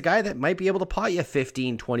 Dickinson's a guy that might be able to pot you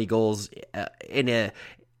 15, 20 goals in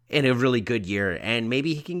a really good year, and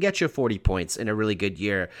maybe he can get you 40 points in a really good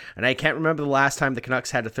year. And I can't remember the last time the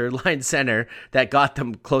Canucks had a third line center that got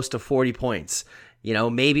them close to 40 points.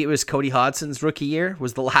 Maybe it was Cody Hodgson's rookie year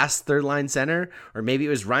was the last third line center, or maybe it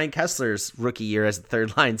was Ryan Kessler's rookie year as the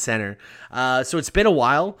third line center. So it's been a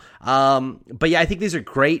while. But yeah, I think these are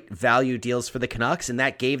great value deals for the Canucks, and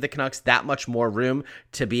that gave the Canucks that much more room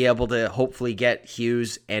to be able to hopefully get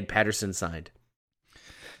Hughes and Pettersson signed.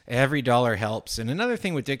 Every dollar helps. And another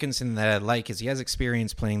thing with Dickinson that I like is he has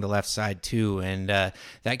experience playing the left side too. And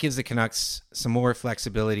that gives the Canucks some more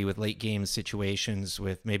flexibility with late game situations,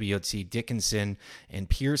 with maybe you'd see Dickinson and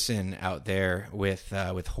Pearson out there with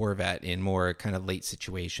Horvat in more kind of late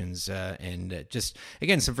situations. And just,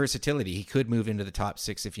 again, some versatility. He could move into the top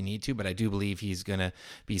six if you need to, but I do believe he's going to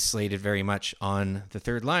be slated very much on the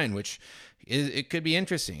third line, which it could be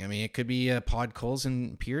interesting. I mean, it could be Podkolzin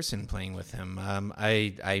and Pearson playing with him. I'm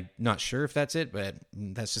not sure if that's it, but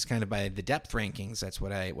that's just kind of by the depth rankings. That's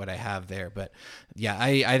what I have there. But yeah,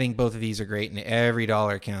 I think both of these are great, and every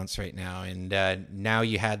dollar counts right now. And now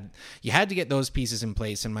you had to get those pieces in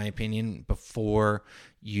place, in my opinion, before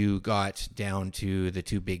you got down to the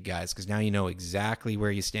two big guys, because now you know exactly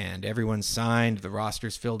where you stand. Everyone's signed, the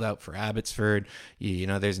roster's filled out for Abbotsford. You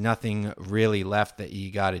know, there's nothing really left that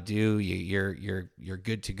you got to do. You're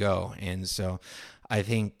good to go. And so I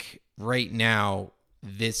think right now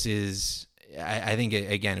this is I think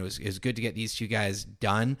again it was good to get these two guys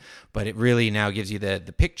done, but it really now gives you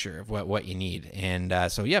the picture of what you need.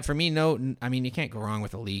 And so yeah, for me, no, I mean you can't go wrong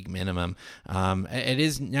with a league minimum. It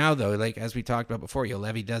is now though, like as we talked about before,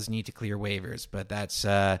 Levy does need to clear waivers, but that's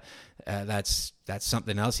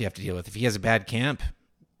something else you have to deal with. If he has a bad camp,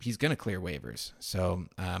 he's going to clear waivers. So,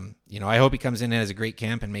 I hope he comes in as a great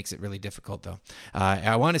camp and makes it really difficult, though.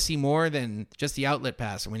 I want to see more than just the outlet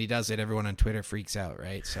pass. And when he does it, everyone on Twitter freaks out,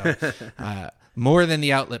 right? So, more than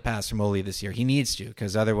the outlet pass from Ole this year. He needs to,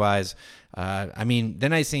 because otherwise,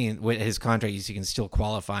 then I see with his contract, he can still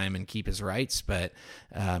qualify him and keep his rights, but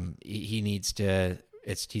he needs to.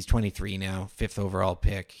 He's 23 now, 5th overall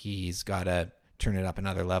pick. He's got to turn it up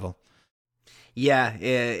another level. Yeah,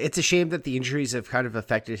 it's a shame that the injuries have kind of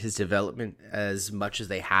affected his development as much as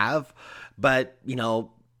they have. But,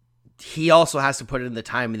 he also has to put in the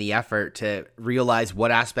time and the effort to realize what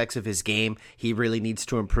aspects of his game he really needs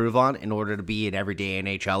to improve on in order to be an everyday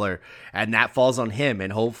NHLer. And that falls on him.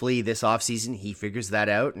 And hopefully this offseason he figures that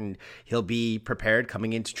out and he'll be prepared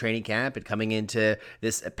coming into training camp and coming into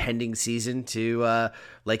this pending season to,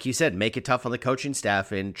 like you said, make it tough on the coaching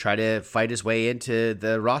staff and try to fight his way into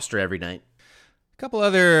the roster every night. Couple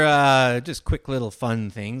other just quick little fun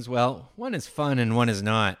things. Well, one is fun and one is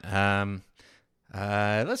not.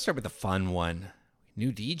 Let's start with the fun one.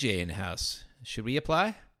 New DJ in house. Should we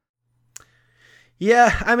apply?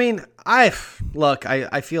 Yeah, I mean, I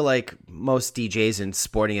feel like most DJs in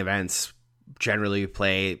sporting events generally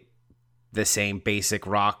play the same basic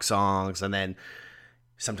rock songs, and then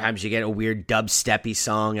sometimes you get a weird dubsteppy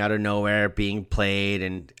song out of nowhere being played.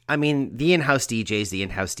 And I mean, the in-house DJ is the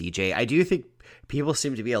in-house DJ. I do think people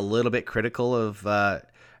seem to be a little bit critical of,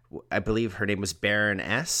 I believe her name was Baron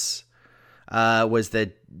S., was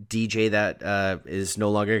the DJ that is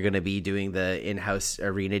no longer going to be doing the in-house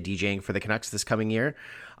arena DJing for the Canucks this coming year.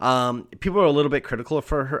 People are a little bit critical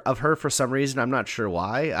of her for some reason. I'm not sure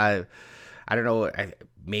why. I don't know.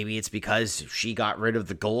 Maybe it's because she got rid of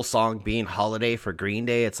the goal song being Holiday for Green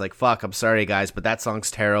Day. It's like, fuck, I'm sorry, guys, but that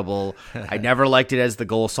song's terrible. I never liked it as the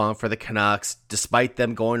goal song for the Canucks, despite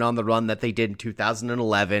them going on the run that they did in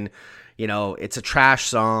 2011. It's a trash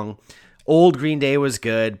song. Old Green Day was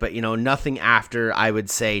good, but, nothing after, I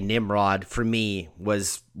would say, Nimrod, for me,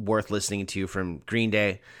 was worth listening to from Green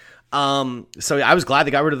Day. So I was glad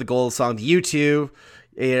they got rid of the goal song. The U2...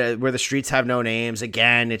 where the streets have no names.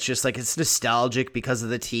 Again, it's just like it's nostalgic because of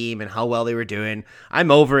the team and how well they were doing.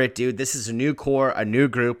 I'm over it, dude. This is a new core, a new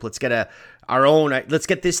group. Let's get let's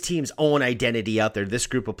get this team's own identity out there. This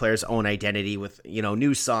group of players' own identity with,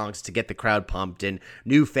 new songs to get the crowd pumped and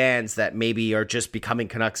new fans that maybe are just becoming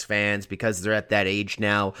Canucks fans because they're at that age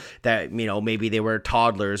now that, maybe they were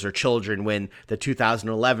toddlers or children when the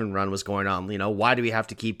 2011 run was going on. Why do we have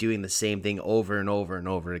to keep doing the same thing over and over and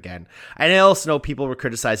over again? And I also know people were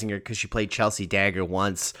criticizing her because she played Chelsea Dagger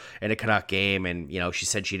once in a Canuck game and, she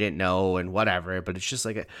said she didn't know and whatever, but it's just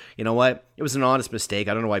like, you know what? It was an honest mistake.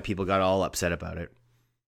 I don't know why people got all upset about it.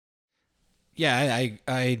 Yeah,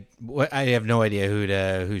 I have no idea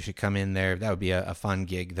who should come in there. That would be a fun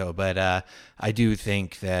gig though. But I do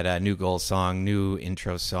think that a new goal song, new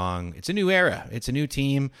intro song. It's a new era. It's a new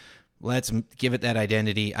team. Let's give it that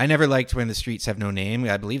identity. I never liked when the streets have no name.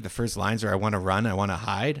 I believe the first lines are, I want to run, I want to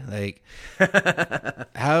hide. Like,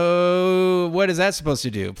 what is that supposed to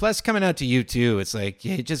do? Plus, coming out to U2, it's like,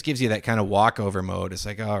 it just gives you that kind of walkover mode. It's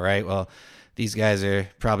like, all right, well, these guys are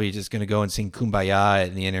probably just going to go and sing Kumbaya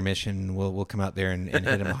in the intermission. We'll come out there and hit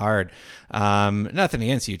them hard. Nothing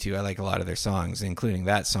against U2. I like a lot of their songs, including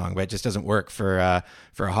that song, but it just doesn't work for a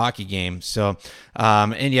hockey game. So,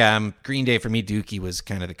 Green Day for me, Dookie was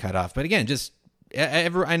kind of the cutoff. But again,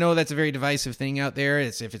 I know that's a very divisive thing out there.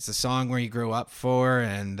 It's if it's a song where you grow up for,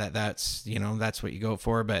 and that's what you go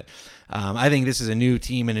for. But I think this is a new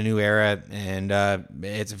team in a new era, and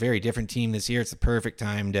it's a very different team this year. It's the perfect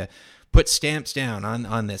time to put stamps down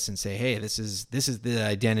on this and say, hey, this is the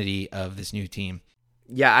identity of this new team.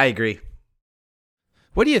 Yeah, I agree.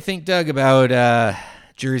 What do you think, Doug, about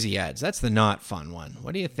jersey ads? That's the not fun one.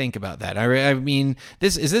 What do you think about that? I mean,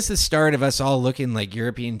 is this the start of us all looking like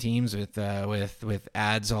European teams with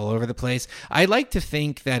ads all over the place? I like to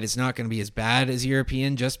think that it's not going to be as bad as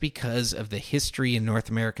European just because of the history in North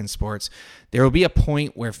American sports. There will be a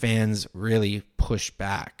point where fans really push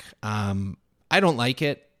back. I don't like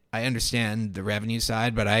it. I understand the revenue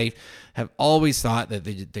side, but I have always thought that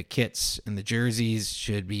the kits and the jerseys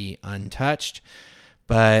should be untouched.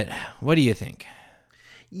 But what do you think?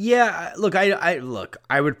 Yeah, look,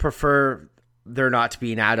 I would prefer there not to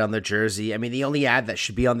be an ad on the jersey. I mean, the only ad that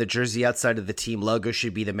should be on the jersey outside of the team logo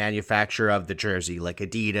should be the manufacturer of the jersey, like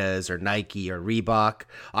Adidas or Nike or Reebok.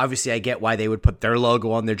 Obviously, I get why they would put their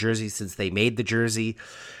logo on their jersey since they made the jersey,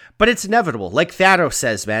 but it's inevitable. Like Thanos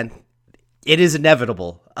says, man, it is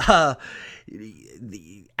inevitable.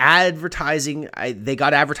 The advertising, they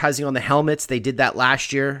got advertising on the helmets. They did that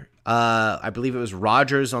last year. I believe it was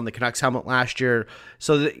Rogers on the Canucks helmet last year.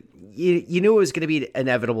 So you knew it was going to be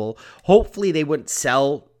inevitable. Hopefully they wouldn't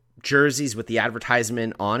sell jerseys with the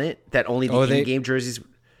advertisement on it, that only the in-game jerseys.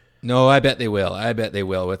 No, I bet they will. I bet they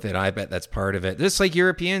will with it. I bet that's part of it. Just like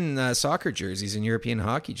European soccer jerseys and European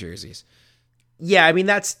hockey jerseys. Yeah, I mean,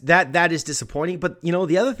 that is disappointing. But,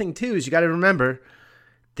 the other thing, too, is you got to remember,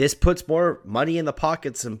 this puts more money in the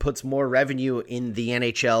pockets and puts more revenue in the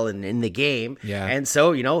NHL and in the game. Yeah. And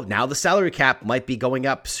so, now the salary cap might be going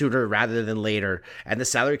up sooner rather than later. And the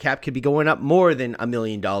salary cap could be going up more than $1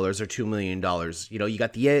 million or $2 million. You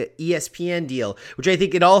got the ESPN deal, which I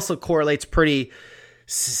think it also correlates pretty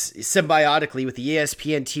symbiotically with the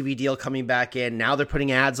ESPN TV deal coming back in. Now they're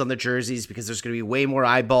putting ads on the jerseys because there's going to be way more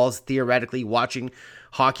eyeballs theoretically watching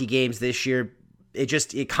hockey games this year.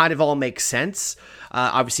 It kind of all makes sense.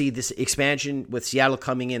 Obviously, this expansion with Seattle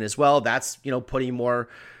coming in as well, that's, putting more,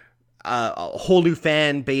 a whole new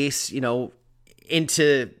fan base,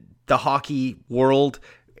 into the hockey world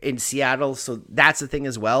in Seattle. So that's the thing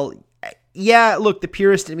as well. Yeah, look, the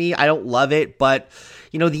purist in me, I don't love it, but,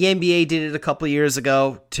 the NBA did it a couple of years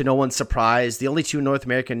ago to no one's surprise. The only two North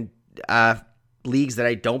American leagues that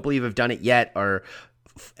I don't believe have done it yet are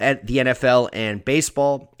at the NFL and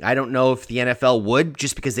baseball. I don't know if the NFL would,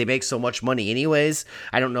 just because they make so much money anyways.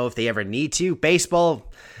 I don't know if they ever need to.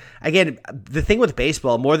 Baseball, again, the thing with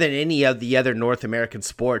baseball, more than any of the other North American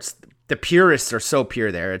sports, the purists are so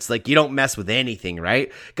pure there. It's like you don't mess with anything,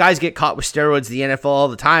 right? Guys get caught with steroids in the NFL all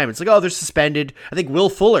the time. It's like, oh, they're suspended. I think Will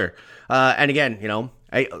Fuller, and again,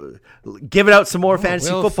 I give it out some more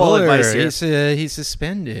fantasy Will football Fuller, advice here. He's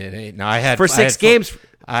suspended. No, I had for 6 games.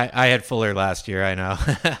 I had Fuller last year, I know.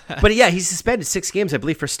 But yeah, he's suspended 6 games, I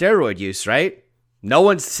believe, for steroid use, right? No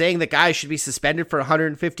one's saying that guys should be suspended for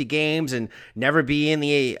 150 games and never be in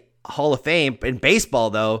the Hall of Fame. In baseball,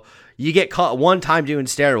 though, you get caught one time doing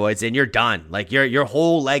steroids and you're done. Like your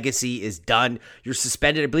whole legacy is done. You're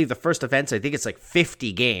suspended. I believe the first offense, I think it's like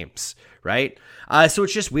 50 games, right? So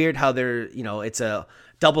it's just weird how it's a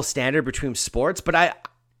double standard between sports. But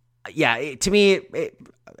to me,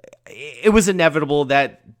 it was inevitable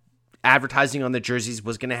that advertising on the jerseys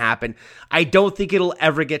was going to happen. I don't think it'll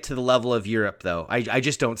ever get to the level of Europe, though. I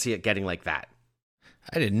just don't see it getting like that.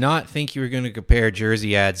 I did not think you were going to compare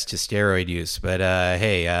jersey ads to steroid use, but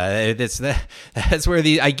hey, that's where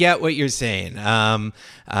I get what you're saying. And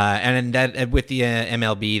that with the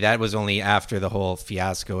MLB, that was only after the whole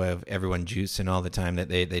fiasco of everyone juicing all the time that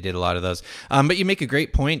they did a lot of those. But you make a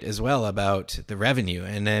great point as well about the revenue,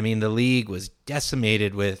 and I mean the league was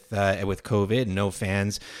decimated with COVID, no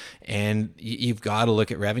fans, and you've got to look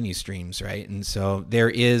at revenue streams, right? And so there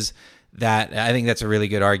is. That I think that's a really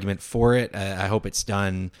good argument for it. I hope it's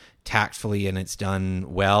done tactfully and it's done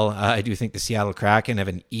well. I do think the Seattle Kraken have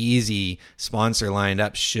an easy sponsor lined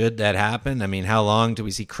up should that happen. I mean, how long do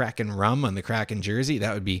we see Kraken rum on the Kraken jersey?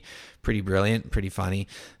 That would be pretty brilliant, pretty funny.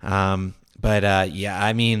 Yeah,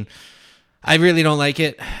 I mean, I really don't like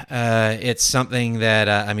it. It's something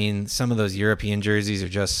that, some of those European jerseys are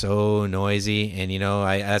just so noisy. And,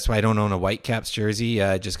 that's why I don't own a Whitecaps jersey.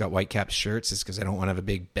 I just got Whitecaps shirts. It's because I don't want to have a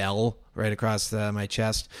big bell right across my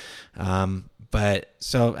chest. But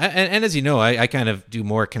so, and as you know, I kind of do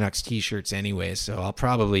more Canucks t-shirts anyway, so I'll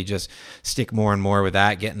probably just stick more and more with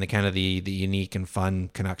that, getting the kind of the unique and fun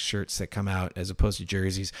Canucks shirts that come out as opposed to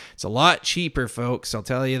jerseys. It's a lot cheaper, folks. I'll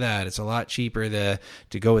tell you that. It's a lot cheaper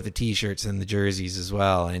to go with the t-shirts than the jerseys as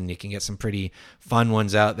well, and you can get some pretty fun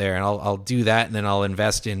ones out there. And I'll do that, and then I'll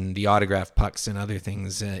invest in the autograph pucks and other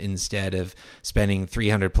things instead of spending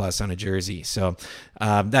 $300+ on a jersey. So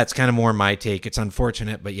that's kind of more my take. It's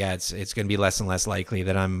unfortunate, but yeah, it's going to be less and less likely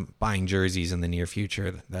that I'm buying jerseys in the near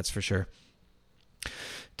future. That's for sure.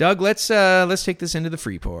 Doug, let's take this into the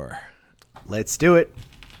free pour. Let's do it.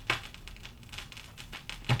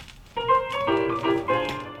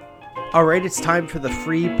 All right, it's time for the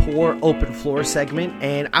free pour open floor segment,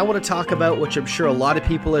 and I want to talk about, which I'm sure a lot of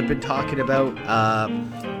people have been talking about,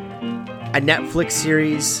 a Netflix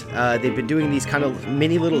series. They've been doing these kind of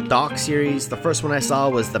mini little doc series. The first one I saw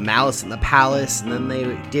was The Malice in the Palace, and then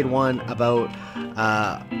they did one about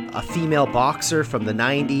a female boxer from the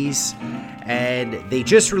 90s. And they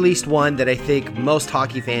just released one that I think most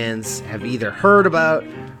hockey fans have either heard about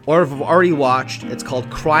or have already watched. It's called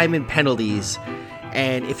Crime and Penalties.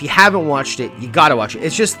 And if you haven't watched it, you gotta watch it.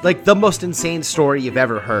 It's just like the most insane story you've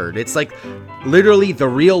ever heard. It's like literally the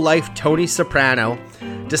real life Tony Soprano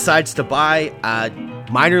decides to buy a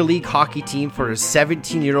minor league hockey team for his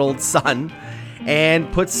 17-year-old son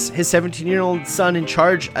and puts his 17-year-old son in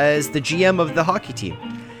charge as the GM of the hockey team.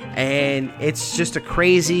 And it's just a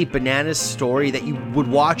crazy bananas story that you would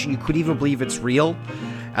watch and you couldn't even believe it's real.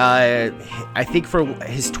 I think for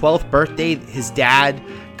his 12th birthday, his dad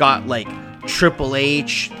got like Triple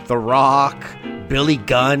H, The Rock, Billy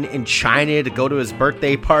Gunn in China to go to his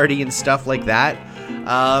birthday party and stuff like that.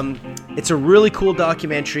 It's a really cool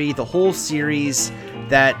documentary. The whole series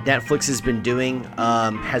that Netflix has been doing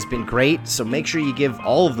has been great. So make sure you give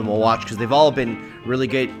all of them a watch because they've all been really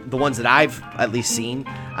good. The ones that I've at least seen.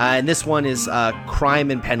 And this one is Crime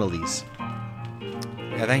and Penalties.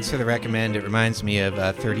 Yeah, thanks for the recommend. It reminds me of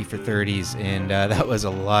 30 for 30s, and that was a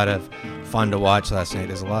lot of fun to watch last night.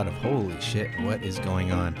 There's a lot of holy shit, what is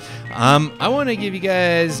going on? I want to give you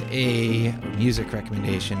guys a music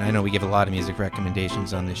recommendation. I know we give a lot of music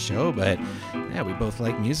recommendations on this show, but yeah, we both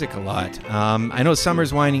like music a lot. I know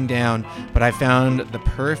summer's winding down, but I found the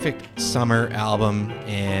perfect summer album,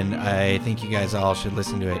 and I think you guys all should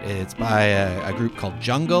listen to it. It's by a group called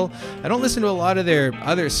Jungle. I don't listen to a lot of their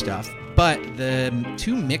other stuff, but the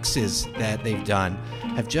two mixes that they've done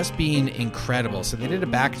have just been incredible. So they did a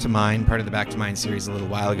Back to Mine, part of the Back to Mine series a little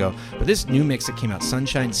while ago. But this new mix that came out,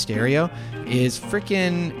 Sunshine Stereo, is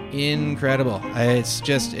freaking incredible.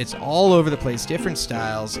 It's all over the place, different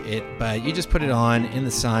styles. But you just put it on in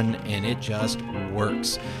the sun and it just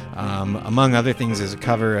works. Among other things, is a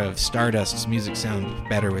cover of Stardust's Music Sound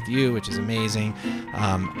Better With You, which is amazing.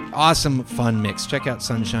 Awesome, fun mix. Check out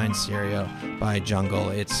Sunshine Stereo by Jungle.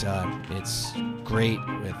 It's great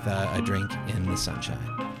with a drink in the sunshine.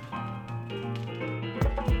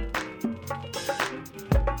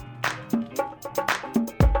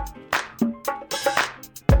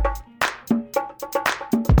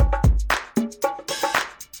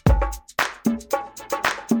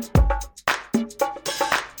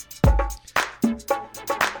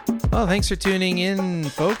 Well, thanks for tuning in,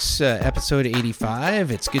 folks. Episode 85.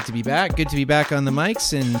 It's good to be back. Good to be back on the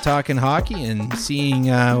mics and talking hockey and seeing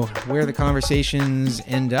where the conversations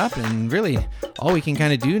end up. And really, all we can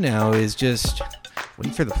kind of do now is just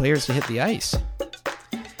wait for the players to hit the ice.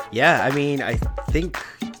 Yeah, I mean, I think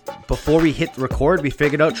before we hit record, we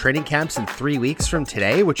figured out training camps in 3 weeks from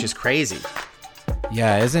today, which is crazy.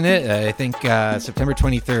 Yeah, isn't it? I think September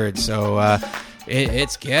 23rd. So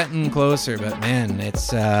it's getting closer, but man,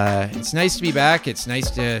 it's nice to be back. It's nice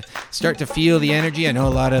to start to feel the energy. I know a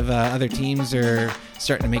lot of other teams are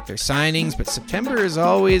starting to make their signings, but September is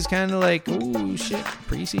always kind of like, oh shit,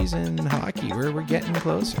 preseason hockey. We're getting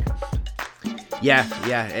closer. Yeah,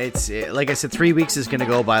 it's like I said, 3 weeks is gonna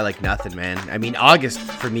go by like nothing, man. I mean, August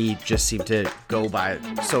for me just seemed to go by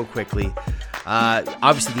so quickly.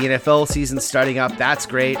 Obviously, the NFL season's starting up. That's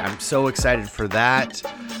great. I'm so excited for that.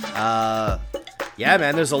 Yeah,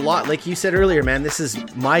 man, there's a lot. Like you said earlier, man, this is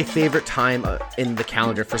my favorite time in the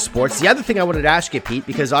calendar for sports. The other thing I wanted to ask you, Pete,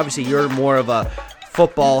 because obviously you're more of a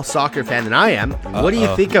football, soccer fan than I am. What do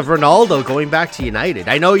you think of Ronaldo going back to United?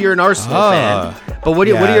 I know you're an Arsenal fan, but what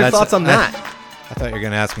are your thoughts on that? I thought you were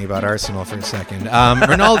going to ask me about Arsenal for a second.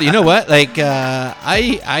 Ronaldo, you know what? Like,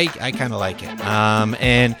 I kind of like it.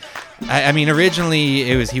 And I mean, originally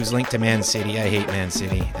he was linked to Man City. I hate Man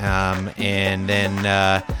City. And then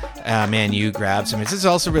Man U grabs him. It's just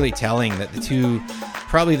also really telling that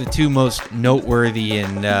probably the two most noteworthy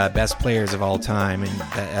and best players of all time,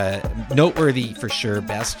 and noteworthy for sure,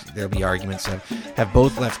 best, there'll be arguments of, have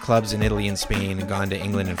both left clubs in Italy and Spain and gone to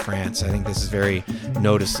England and France. I think this is very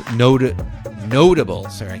notable.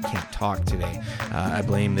 Sorry, I can't talk today. I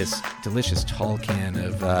blame this delicious tall can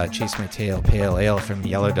of Chase My Tail Pale Ale from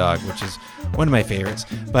Yellow Dog, which is one of my favorites.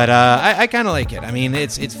 But I kind of like it. I mean,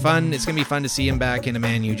 it's fun. It's going to be fun to see him back in a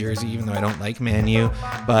Man U jersey, even though I don't like Man U.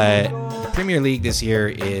 But the Premier League this year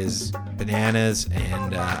is bananas,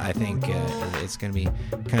 and I think it's going to be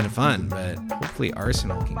kind of fun. But hopefully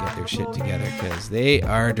Arsenal can get their shit together, because they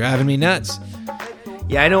are driving me nuts.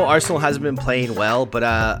 Yeah, I know Arsenal hasn't been playing well, but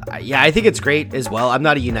yeah, I think it's great as well. I'm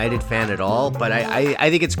not a United fan at all, but I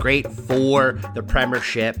think it's great for the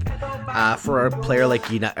Premiership, for a player like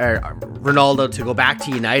Ronaldo to go back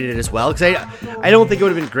to United as well. Because I don't think it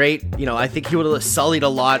would have been great. You know, I think he would have sullied a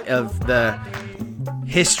lot of the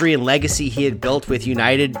history and legacy he had built with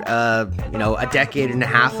United, a decade and a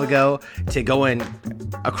half ago, to go in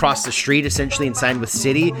across the street essentially and sign with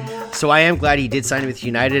City. So I am glad he did sign with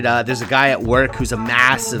United. There's a guy at work who's a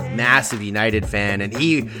massive United fan, and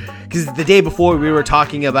he because the day before we were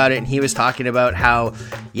talking about it, and he was talking about how,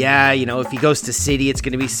 yeah, you know, if he goes to City, it's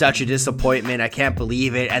going to be such a disappointment. I can't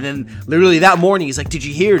believe it. And then literally that morning, he's like, did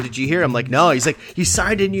you hear? I'm like, no. He's like, he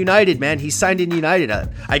signed in United, man. He signed in United.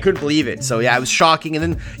 I couldn't believe it. So yeah, it was shocking.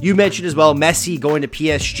 And then you mentioned as well, Messi going to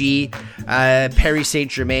PSG, Paris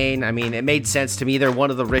Saint-Germain. I mean, it made sense to me. They're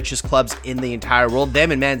one of the richest clubs in the entire world.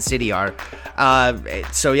 Them and Man City are.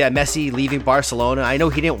 So yeah, Messi leaving Barcelona. I know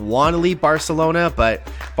he didn't want to leave Barcelona, but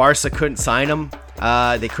Barca couldn't sign him.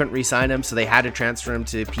 They couldn't re-sign him, so they had to transfer him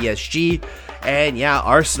to PSG. And yeah,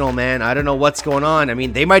 Arsenal, man, I don't know what's going on. I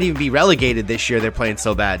mean, they might even be relegated this year. They're playing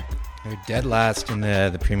so bad. They're dead last in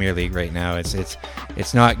the Premier League right now.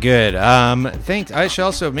 It's not good. I should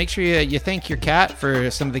also make sure you thank your cat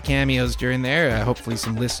for some of the cameos during there. Hopefully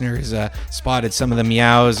some listeners spotted some of the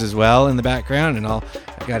meows as well in the background. And I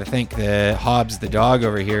got to thank the Hobbs, the dog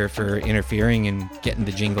over here, for interfering and getting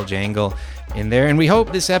the jingle jangle in there. And we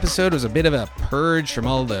hope this episode was a bit of a purge from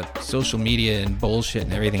all the social media and bullshit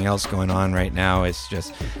and everything else going on right now. It's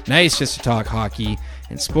just nice just to talk hockey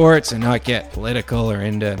and sports and not get political or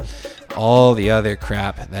into all the other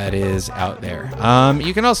crap that is out there.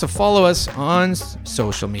 You can also follow us on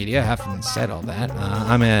social media. I haven't said all that.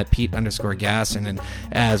 I'm at Pete_Gasson, and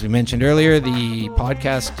as we mentioned earlier, the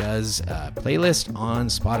podcast does a playlist on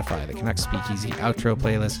Spotify, the Canucks Speakeasy outro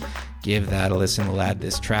playlist. Give that a listen. We'll add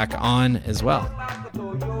this track on as well.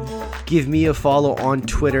 Give me a follow on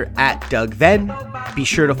Twitter at Doug Venn. Be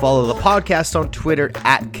sure to follow the podcast on Twitter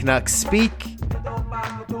at Canucks Speak.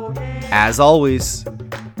 As always,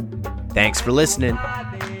 thanks for listening.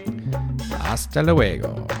 Hasta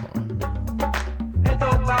luego.